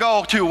we're going to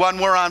go to when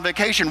we're on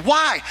vacation.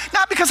 Why?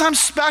 Not because I'm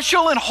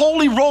special and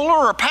holy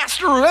roller or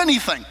pastor or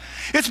anything.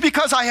 It's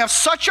because I have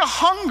such a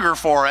hunger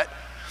for it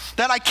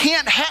that I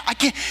can't.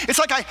 It's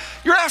like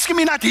you're asking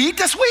me not to eat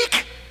this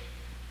week?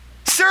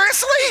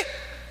 Seriously?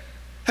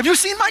 Have you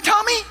seen my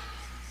tummy?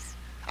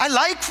 I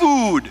like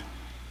food.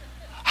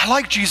 I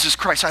like Jesus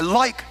Christ. I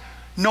like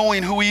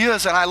knowing who He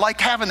is, and I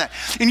like having that.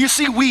 And you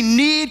see, we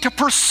need to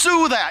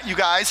pursue that, you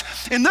guys.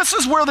 And this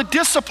is where the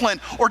discipline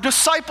or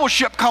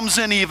discipleship comes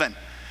in even.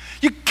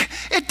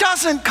 It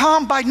doesn't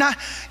come by not,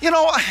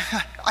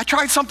 I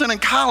tried something in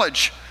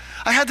college.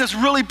 I had this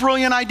really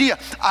brilliant idea.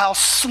 I'll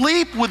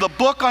sleep with a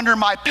book under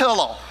my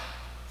pillow.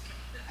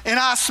 And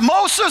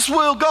osmosis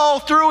will go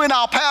through and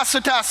I'll pass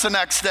the test the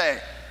next day.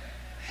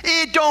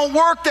 It don't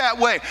work that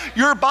way.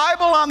 Your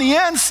Bible on the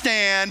end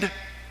stand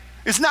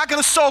is not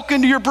going to soak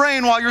into your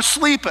brain while you're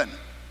sleeping.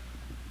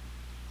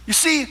 You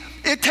see,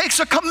 it takes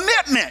a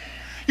commitment.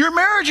 Your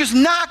marriage is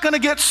not going to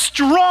get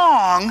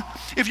strong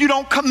if you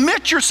don't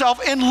commit yourself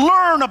and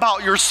learn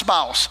about your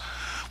spouse,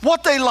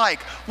 what they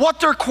like, what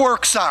their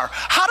quirks are,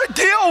 how to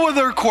deal with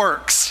their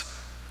quirks.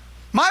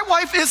 My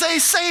wife is a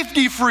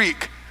safety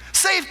freak.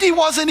 Safety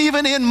wasn't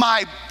even in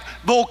my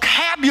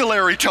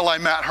vocabulary till I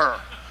met her.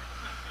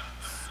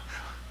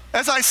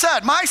 As I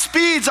said, my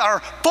speeds are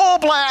full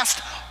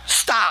blast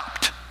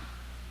stopped.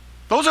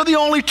 Those are the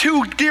only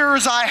two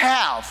gears I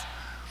have.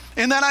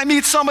 And then I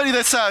meet somebody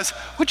that says,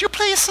 would you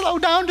please slow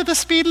down to the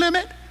speed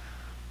limit?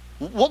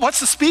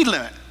 What's the speed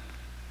limit?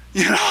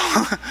 You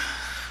know?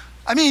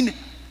 I mean,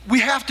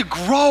 we have to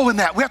grow in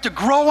that. We have to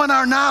grow in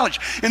our knowledge.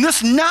 And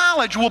this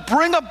knowledge will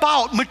bring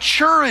about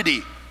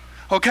maturity,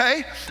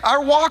 okay?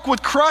 Our walk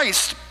with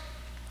Christ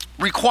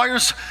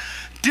requires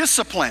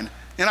discipline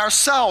in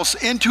ourselves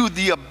into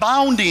the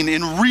abounding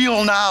in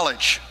real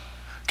knowledge,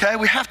 okay?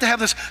 We have to have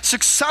this.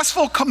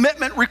 Successful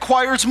commitment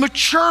requires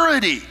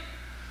maturity.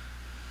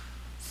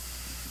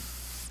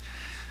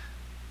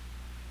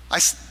 I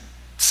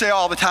say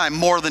all the time,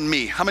 more than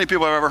me. How many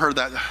people have ever heard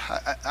that?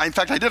 In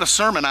fact, I did a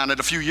sermon on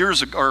it a few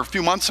years ago, or a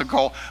few months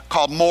ago,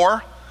 called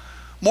More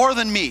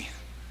Than Me.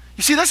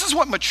 You see, this is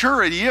what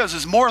maturity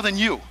is more than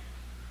you.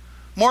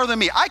 More than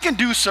me. I can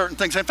do certain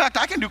things. In fact,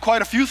 I can do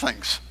quite a few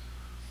things.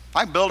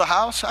 I can build a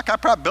house. I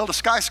could probably build a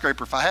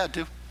skyscraper if I had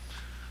to.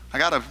 I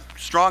got a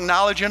strong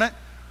knowledge in it,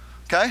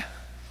 okay?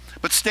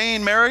 But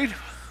staying married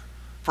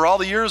for all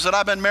the years that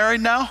I've been married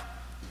now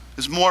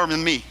is more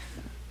than me.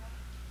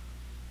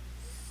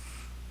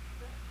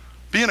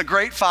 Being a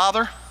great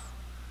father,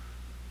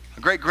 a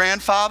great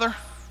grandfather,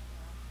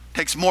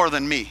 takes more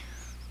than me.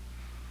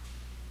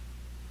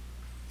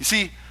 You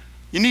see,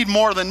 you need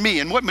more than me.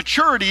 And what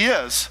maturity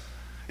is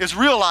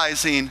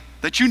realizing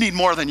that you need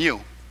more than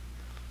you.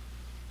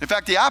 In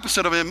fact, the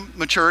opposite of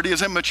immaturity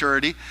is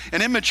immaturity.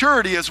 And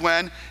immaturity is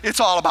when it's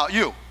all about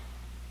you.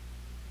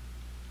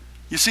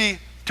 You see,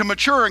 to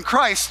mature in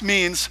Christ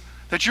means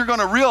that you're going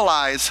to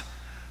realize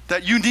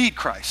that you need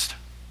Christ.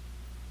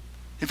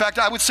 In fact,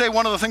 I would say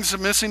one of the things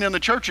that's missing in the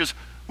church is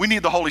we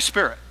need the Holy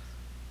Spirit.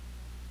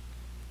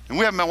 And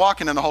we haven't been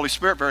walking in the Holy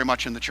Spirit very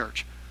much in the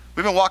church.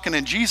 We've been walking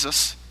in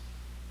Jesus.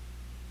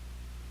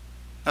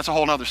 That's a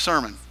whole other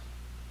sermon.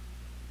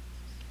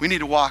 We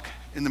need to walk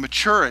in the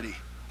maturity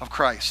of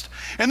Christ.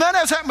 And then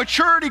as that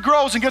maturity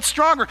grows and gets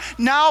stronger,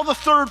 now the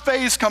third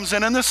phase comes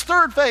in. And this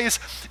third phase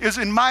is,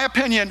 in my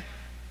opinion,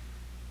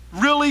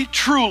 really,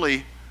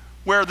 truly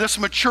where this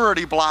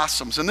maturity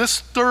blossoms. And this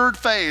third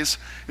phase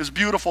is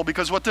beautiful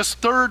because what this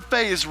third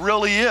phase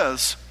really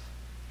is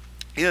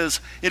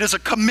it is a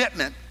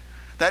commitment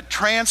that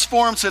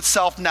transforms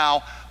itself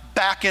now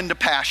back into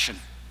passion.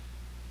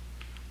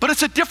 But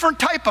it's a different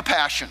type of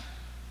passion.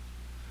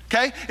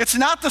 Okay? It's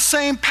not the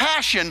same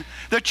passion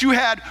that you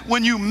had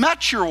when you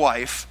met your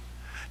wife.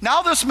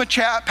 Now this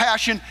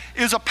passion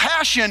is a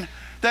passion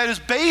that is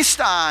based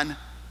on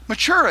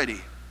maturity,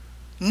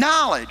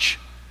 knowledge,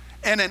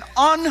 and an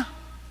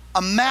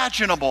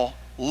unimaginable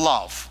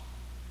love,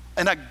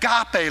 an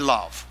agape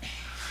love.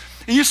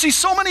 And you see,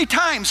 so many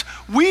times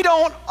we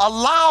don't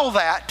allow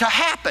that to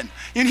happen.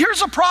 And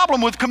here's a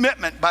problem with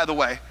commitment, by the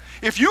way.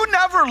 If you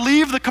never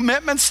leave the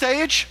commitment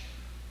stage,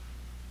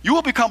 you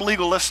will become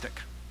legalistic.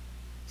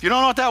 If you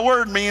don't know what that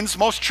word means,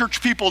 most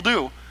church people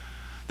do.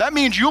 That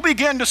means you'll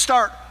begin to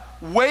start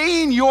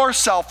weighing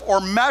yourself or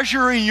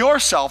measuring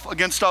yourself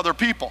against other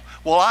people.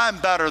 Well, I'm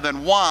better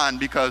than Juan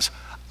because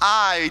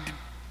I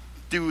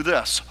do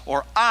this,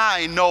 or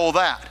I know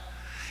that.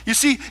 You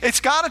see, it's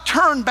got to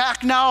turn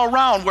back now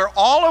around where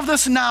all of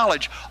this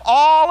knowledge,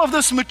 all of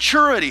this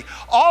maturity,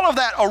 all of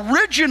that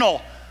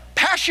original,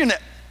 passionate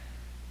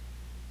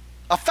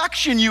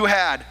affection you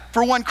had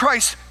for when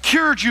Christ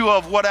cured you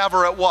of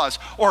whatever it was,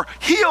 or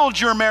healed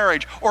your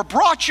marriage, or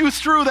brought you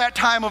through that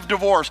time of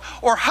divorce,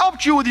 or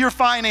helped you with your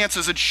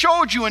finances and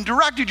showed you and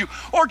directed you,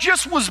 or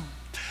just was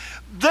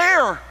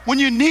there when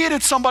you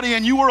needed somebody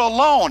and you were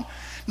alone,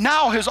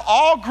 now has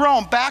all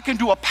grown back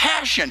into a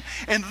passion.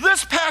 And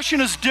this passion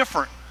is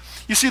different.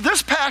 You see,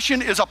 this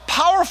passion is a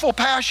powerful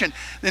passion.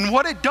 And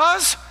what it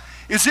does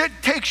is it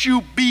takes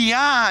you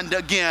beyond,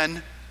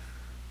 again,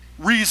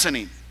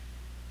 reasoning.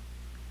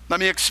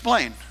 Let me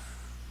explain.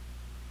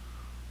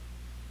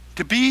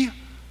 To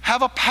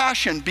have a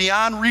passion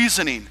beyond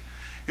reasoning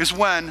is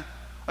when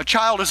a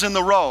child is in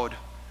the road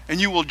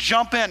and you will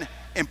jump in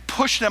and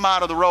push them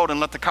out of the road and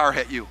let the car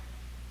hit you.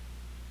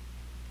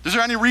 Is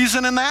there any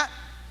reason in that?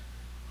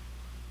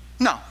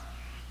 No,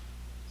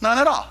 none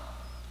at all.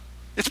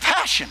 It's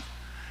passion.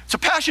 It's a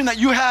passion that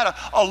you had,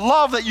 a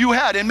love that you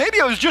had. And maybe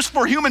it was just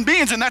for human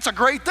beings, and that's a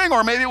great thing,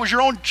 or maybe it was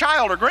your own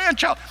child or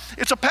grandchild.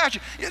 It's a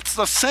passion. It's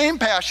the same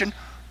passion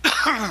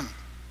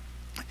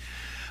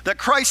that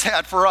Christ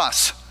had for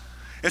us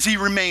as he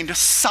remained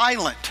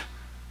silent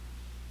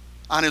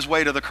on his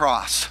way to the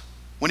cross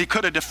when he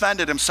could have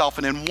defended himself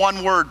and in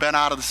one word been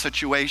out of the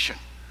situation.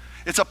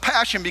 It's a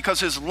passion because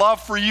his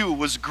love for you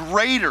was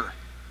greater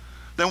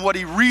than what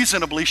he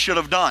reasonably should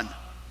have done.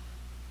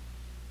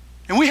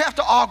 And we have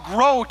to all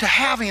grow to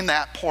having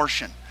that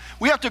portion.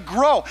 We have to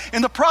grow.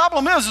 And the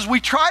problem is we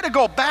try to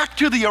go back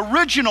to the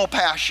original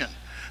passion,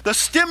 the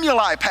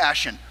stimuli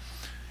passion,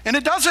 and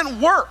it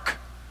doesn't work.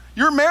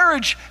 Your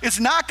marriage is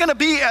not going to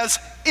be as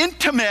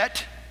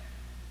intimate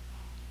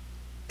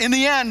in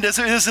the end as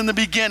it is in the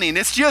beginning.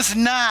 It's just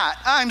not.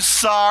 I'm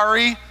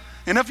sorry.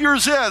 And if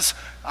yours is,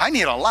 I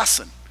need a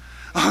lesson,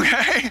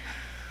 okay?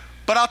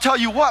 But I'll tell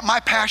you what, my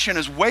passion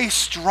is way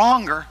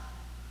stronger.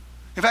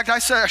 In fact, I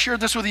shared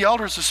this with the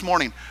elders this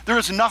morning. There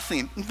is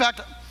nothing. In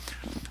fact,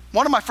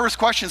 one of my first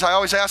questions I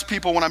always ask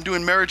people when I'm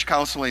doing marriage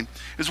counseling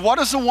is, what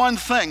is the one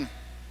thing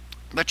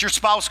that your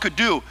spouse could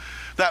do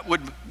that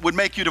would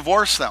make you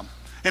divorce them?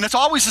 And it's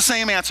always the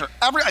same answer.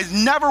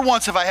 Never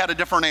once have I had a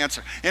different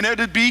answer. And it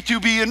would be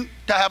to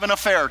have an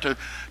affair, to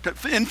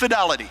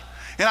infidelity.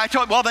 And I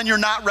told, well, then you're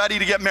not ready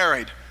to get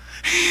married.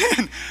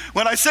 And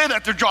when I say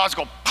that, their jaws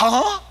go,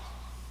 huh?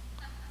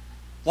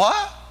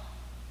 What?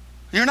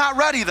 You're not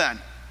ready then.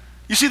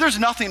 You see, there's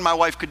nothing my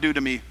wife could do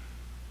to me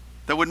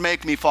that would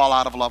make me fall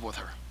out of love with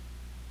her.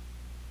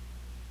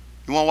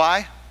 You know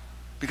why?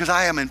 Because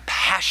I am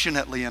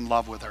passionately in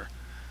love with her.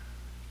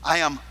 I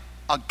am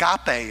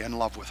agape in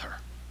love with her.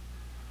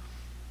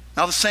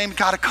 Now the same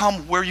got to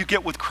come where you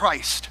get with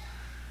Christ.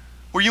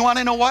 Where you want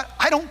to know what?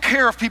 I don't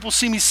care if people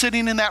see me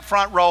sitting in that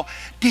front row,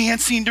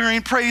 dancing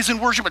during praise and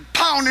worship and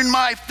pounding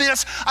my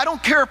fists. I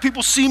don't care if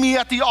people see me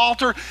at the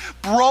altar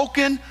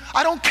broken.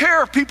 I don't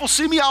care if people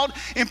see me out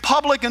in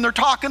public and they're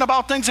talking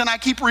about things and I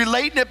keep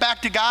relating it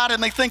back to God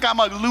and they think I'm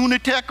a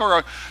lunatic or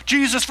a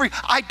Jesus freak.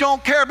 I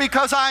don't care,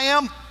 because I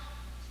am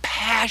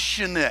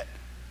passionate.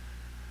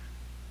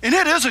 And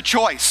it is a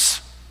choice.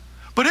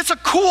 But it's a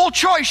cool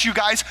choice, you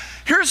guys.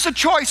 Here's the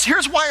choice.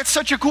 Here's why it's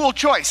such a cool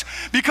choice.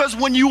 Because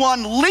when you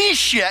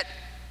unleash it,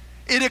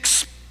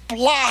 it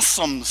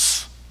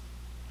blossoms.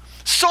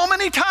 So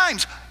many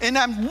times, and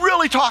I'm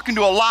really talking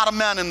to a lot of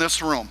men in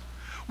this room,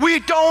 we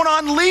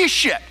don't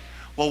unleash it.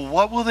 Well,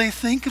 what will they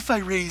think if I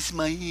raise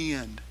my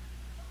hand?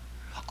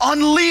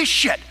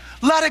 Unleash it.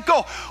 Let it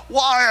go.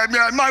 Why?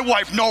 My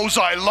wife knows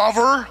I love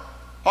her.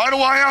 Why do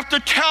I have to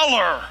tell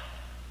her?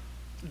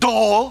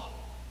 Duh.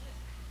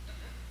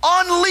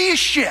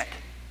 Unleash it.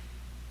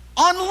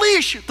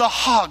 Unleash the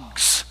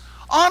hugs.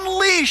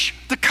 Unleash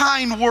the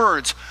kind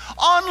words.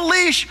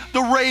 Unleash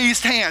the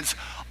raised hands.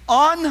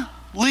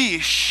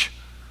 Unleash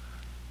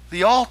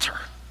the altar.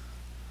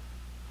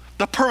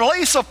 The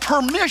place of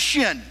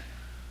permission.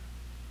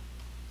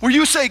 Where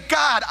you say,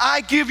 God,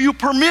 I give you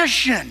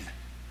permission.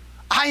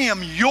 I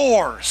am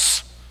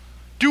yours.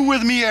 Do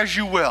with me as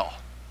you will.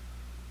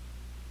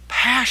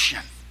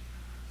 Passion.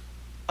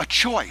 A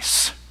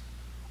choice.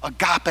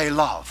 Agape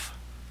love.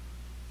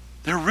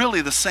 They're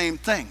really the same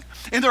thing.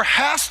 And there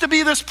has to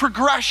be this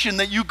progression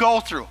that you go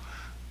through.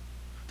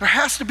 There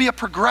has to be a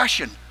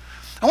progression.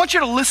 I want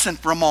you to listen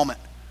for a moment.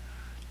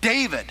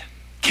 David,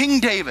 King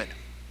David,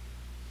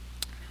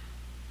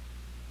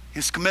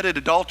 he's committed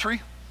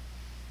adultery.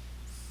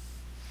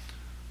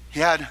 He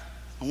had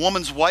a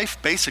woman's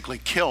wife basically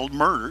killed,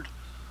 murdered.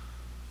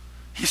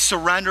 He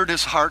surrendered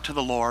his heart to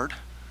the Lord.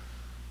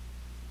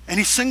 And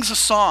he sings a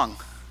song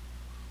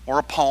or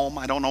a poem,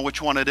 I don't know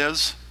which one it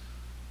is.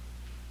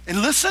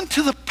 And listen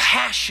to the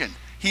passion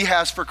he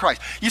has for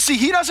Christ. You see,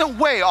 he doesn't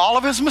weigh all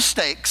of his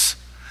mistakes.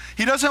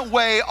 He doesn't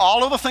weigh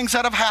all of the things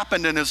that have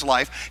happened in his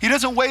life. He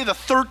doesn't weigh the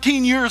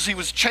 13 years he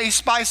was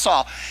chased by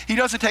Saul. He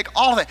doesn't take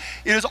all of it.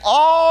 It is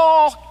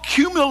all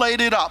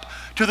accumulated up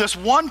to this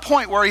one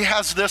point where he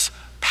has this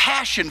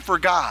passion for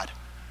God.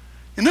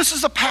 And this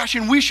is a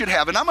passion we should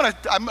have. And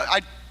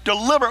I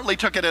deliberately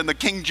took it in the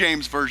King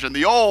James Version,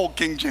 the old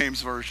King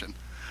James Version.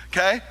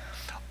 Okay?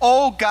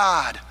 Oh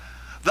God,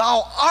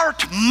 thou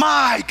art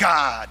my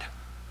God.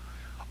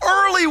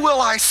 Early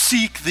will I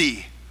seek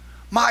thee.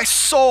 My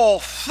soul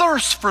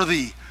thirsts for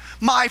thee.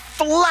 My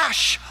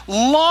flesh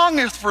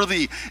longeth for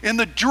thee in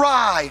the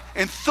dry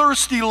and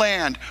thirsty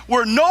land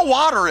where no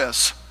water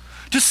is,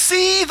 to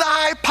see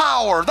thy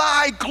power,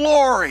 thy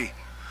glory.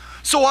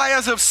 So I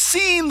as have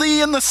seen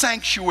thee in the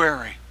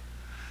sanctuary,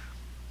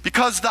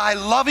 because thy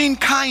loving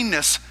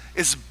kindness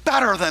is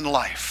better than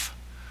life.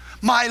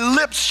 My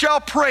lips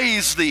shall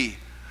praise thee.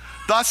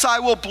 Thus I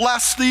will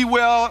bless thee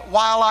while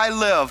I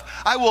live.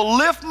 I will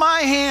lift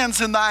my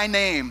hands in thy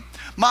name.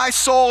 My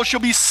soul shall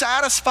be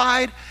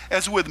satisfied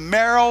as with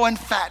marrow and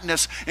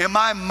fatness, and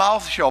my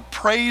mouth shall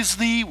praise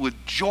thee with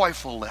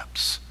joyful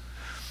lips.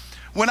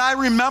 When I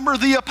remember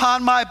thee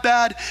upon my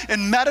bed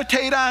and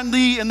meditate on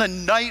thee in the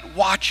night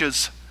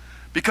watches,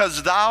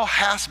 because thou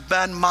hast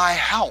been my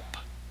help.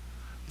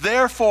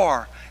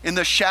 Therefore, in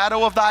the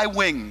shadow of thy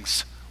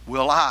wings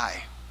will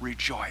I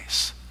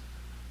rejoice.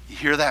 You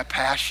hear that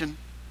passion?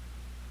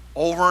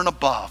 Over and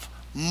above,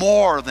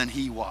 more than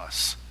he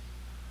was.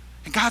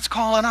 And God's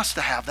calling us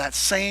to have that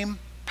same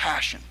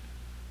passion.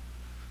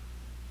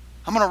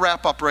 I'm going to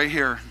wrap up right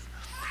here.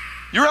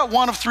 You're at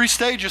one of three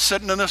stages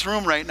sitting in this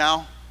room right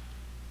now.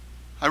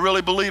 I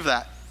really believe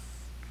that.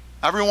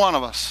 Every one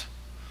of us.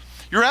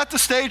 You're at the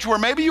stage where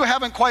maybe you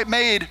haven't quite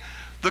made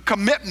the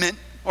commitment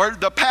or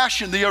the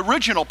passion, the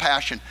original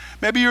passion.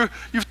 Maybe you're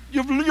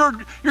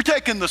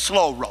taking the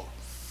slow road.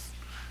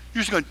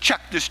 You're just going to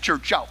check this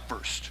church out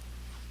first.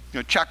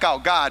 You're going to check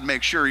out God,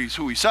 make sure he's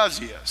who he says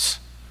he is.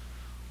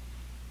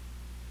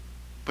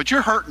 But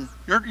you're hurting.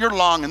 You're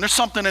longing. There's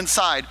something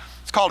inside.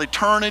 It's called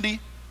eternity.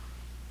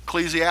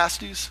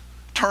 Ecclesiastes.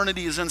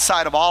 Eternity is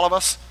inside of all of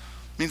us.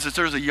 It means that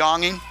there's a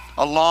longing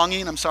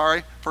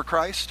for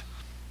Christ.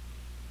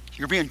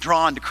 You're being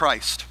drawn to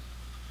Christ.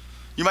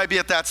 You might be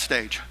at that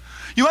stage.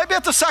 You might be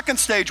at the second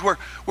stage where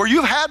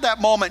you've had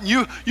that moment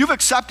and you've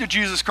accepted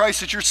Jesus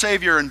Christ as your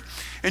Savior, and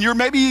you're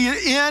maybe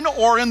in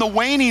or in the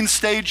waning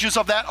stages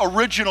of that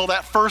original,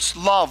 that first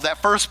love, that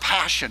first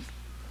passion.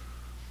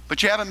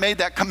 But you haven't made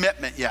that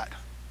commitment yet.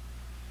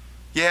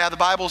 Yeah, the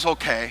Bible's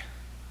okay.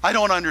 I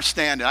don't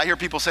understand it. I hear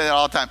people say that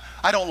all the time.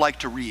 I don't like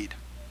to read.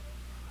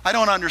 I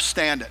don't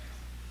understand it.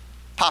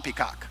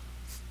 Poppycock.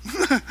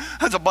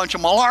 That's a bunch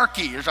of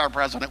malarkey, as our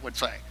president would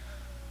say.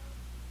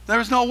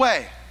 There's no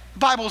way. The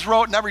Bible's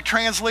wrote in every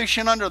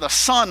translation under the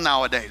sun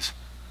nowadays.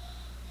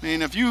 I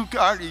mean, if you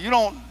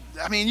don't,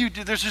 I mean,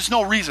 there's just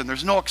no reason.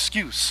 There's no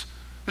excuse.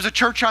 There's a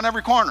church on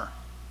every corner.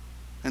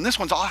 And this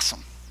one's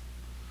awesome.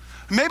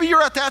 Maybe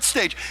you're at that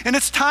stage, and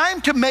it's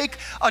time to make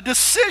a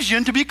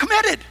decision to be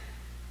committed.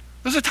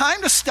 There's a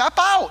time to step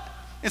out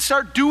and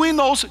start doing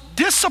those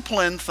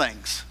disciplined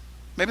things.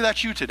 Maybe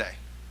that's you today.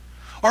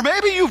 Or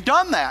maybe you've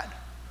done that,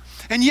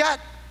 and yet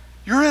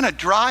you're in a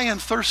dry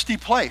and thirsty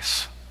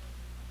place.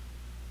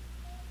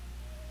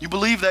 You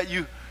believe that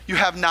you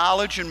have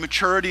knowledge and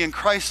maturity in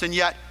Christ, and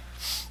yet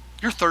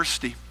you're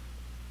thirsty.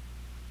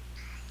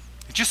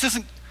 It just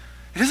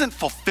isn't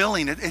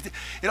fulfilling.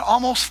 It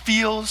almost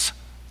feels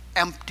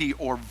empty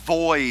or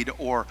void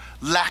or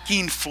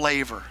lacking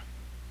flavor.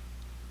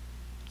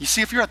 You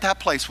see, if you're at that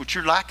place, what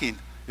you're lacking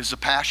is the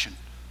passion.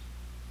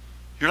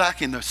 You're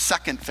lacking the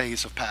second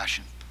phase of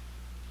passion.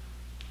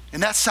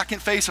 And that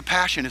second phase of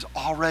passion is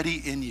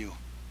already in you.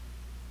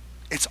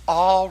 It's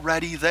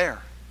already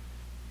there.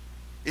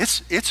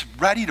 It's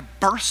ready to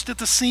burst at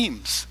the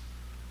seams.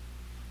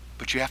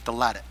 But you have to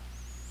let it.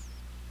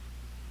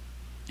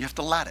 You have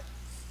to let it.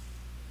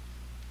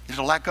 You have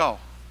to let go.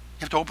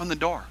 You have to open the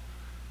door.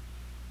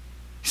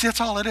 You see,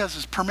 that's all it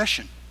is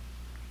permission.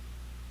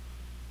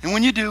 And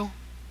when you do,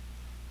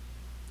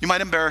 you might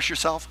embarrass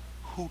yourself.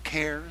 Who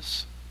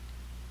cares?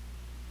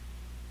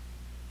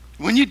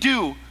 When you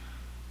do,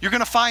 you're going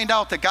to find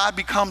out that God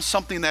becomes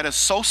something that is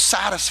so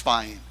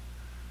satisfying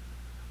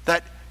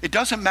that it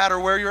doesn't matter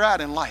where you're at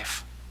in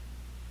life.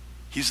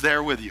 He's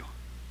there with you.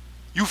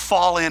 You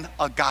fall in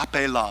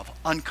agape love,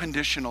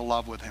 unconditional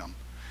love with him.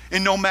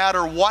 And no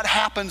matter what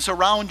happens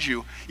around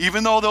you,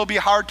 even though there'll be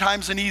hard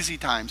times and easy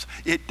times,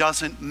 it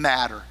doesn't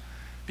matter,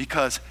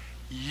 because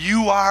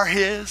you are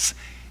his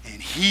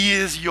and he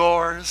is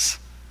yours,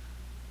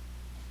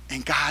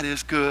 and God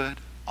is good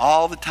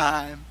all the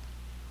time,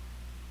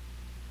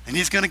 and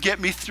he's going to get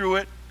me through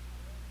it,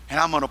 and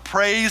I'm going to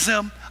praise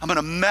him, I'm going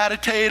to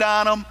meditate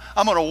on him,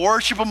 I'm going to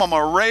worship him, I'm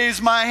going to raise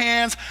my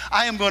hands,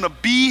 I am going to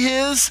be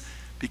his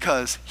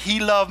because he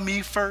loved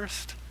me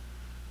first.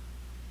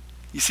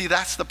 You see,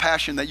 that's the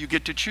passion that you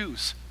get to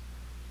choose.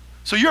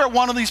 So you're at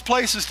one of these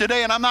places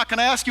today, and I'm not going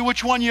to ask you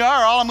which one you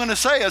are. All I'm going to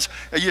say is,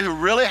 are you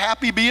really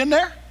happy being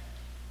there?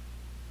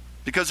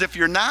 Because if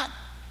you're not,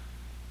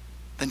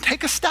 then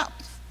take a step.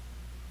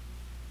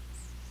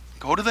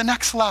 Go to the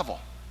next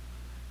level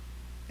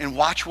and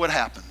watch what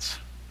happens.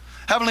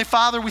 Heavenly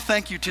Father, we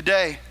thank you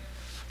today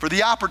for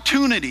the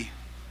opportunity,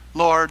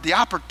 Lord, the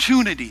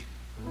opportunity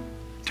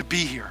to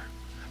be here.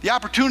 The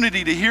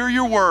opportunity to hear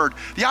your word,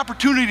 the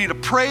opportunity to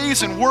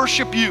praise and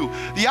worship you,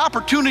 the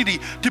opportunity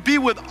to be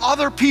with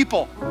other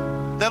people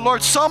that,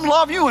 Lord, some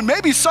love you and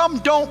maybe some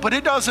don't, but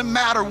it doesn't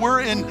matter.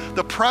 We're in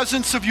the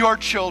presence of your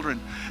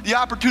children. The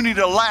opportunity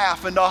to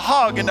laugh and to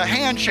hug and to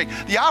handshake,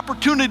 the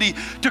opportunity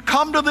to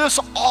come to this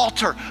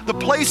altar, the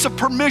place of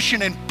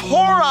permission, and pour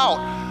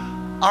out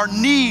our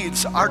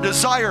needs, our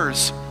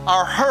desires,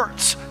 our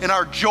hurts, and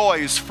our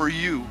joys for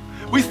you.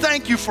 We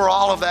thank you for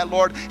all of that,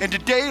 Lord. And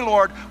today,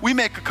 Lord, we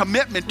make a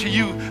commitment to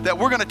you that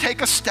we're going to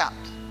take a step,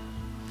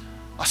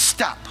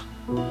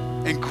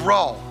 and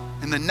grow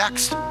in the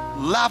next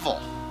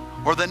level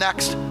or the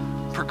next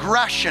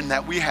progression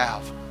that we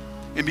have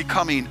in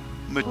becoming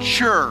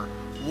mature,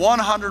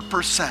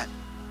 100%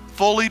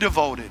 fully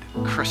devoted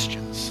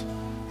Christians.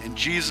 In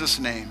Jesus'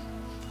 name,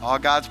 all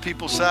God's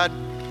people said,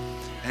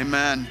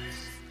 amen.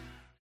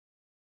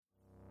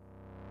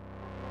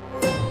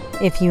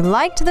 If you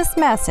liked this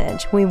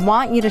message, we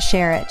want you to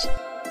share it.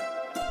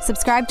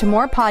 Subscribe to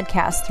more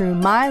podcasts through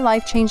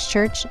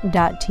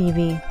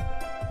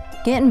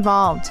mylifechangechurch.tv. Get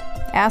involved.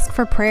 Ask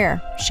for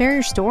prayer. Share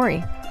your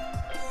story.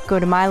 Go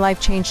to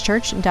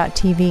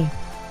mylifechangechurch.tv.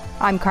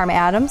 I'm Karma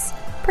Adams,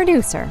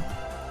 producer.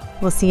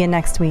 We'll see you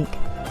next week.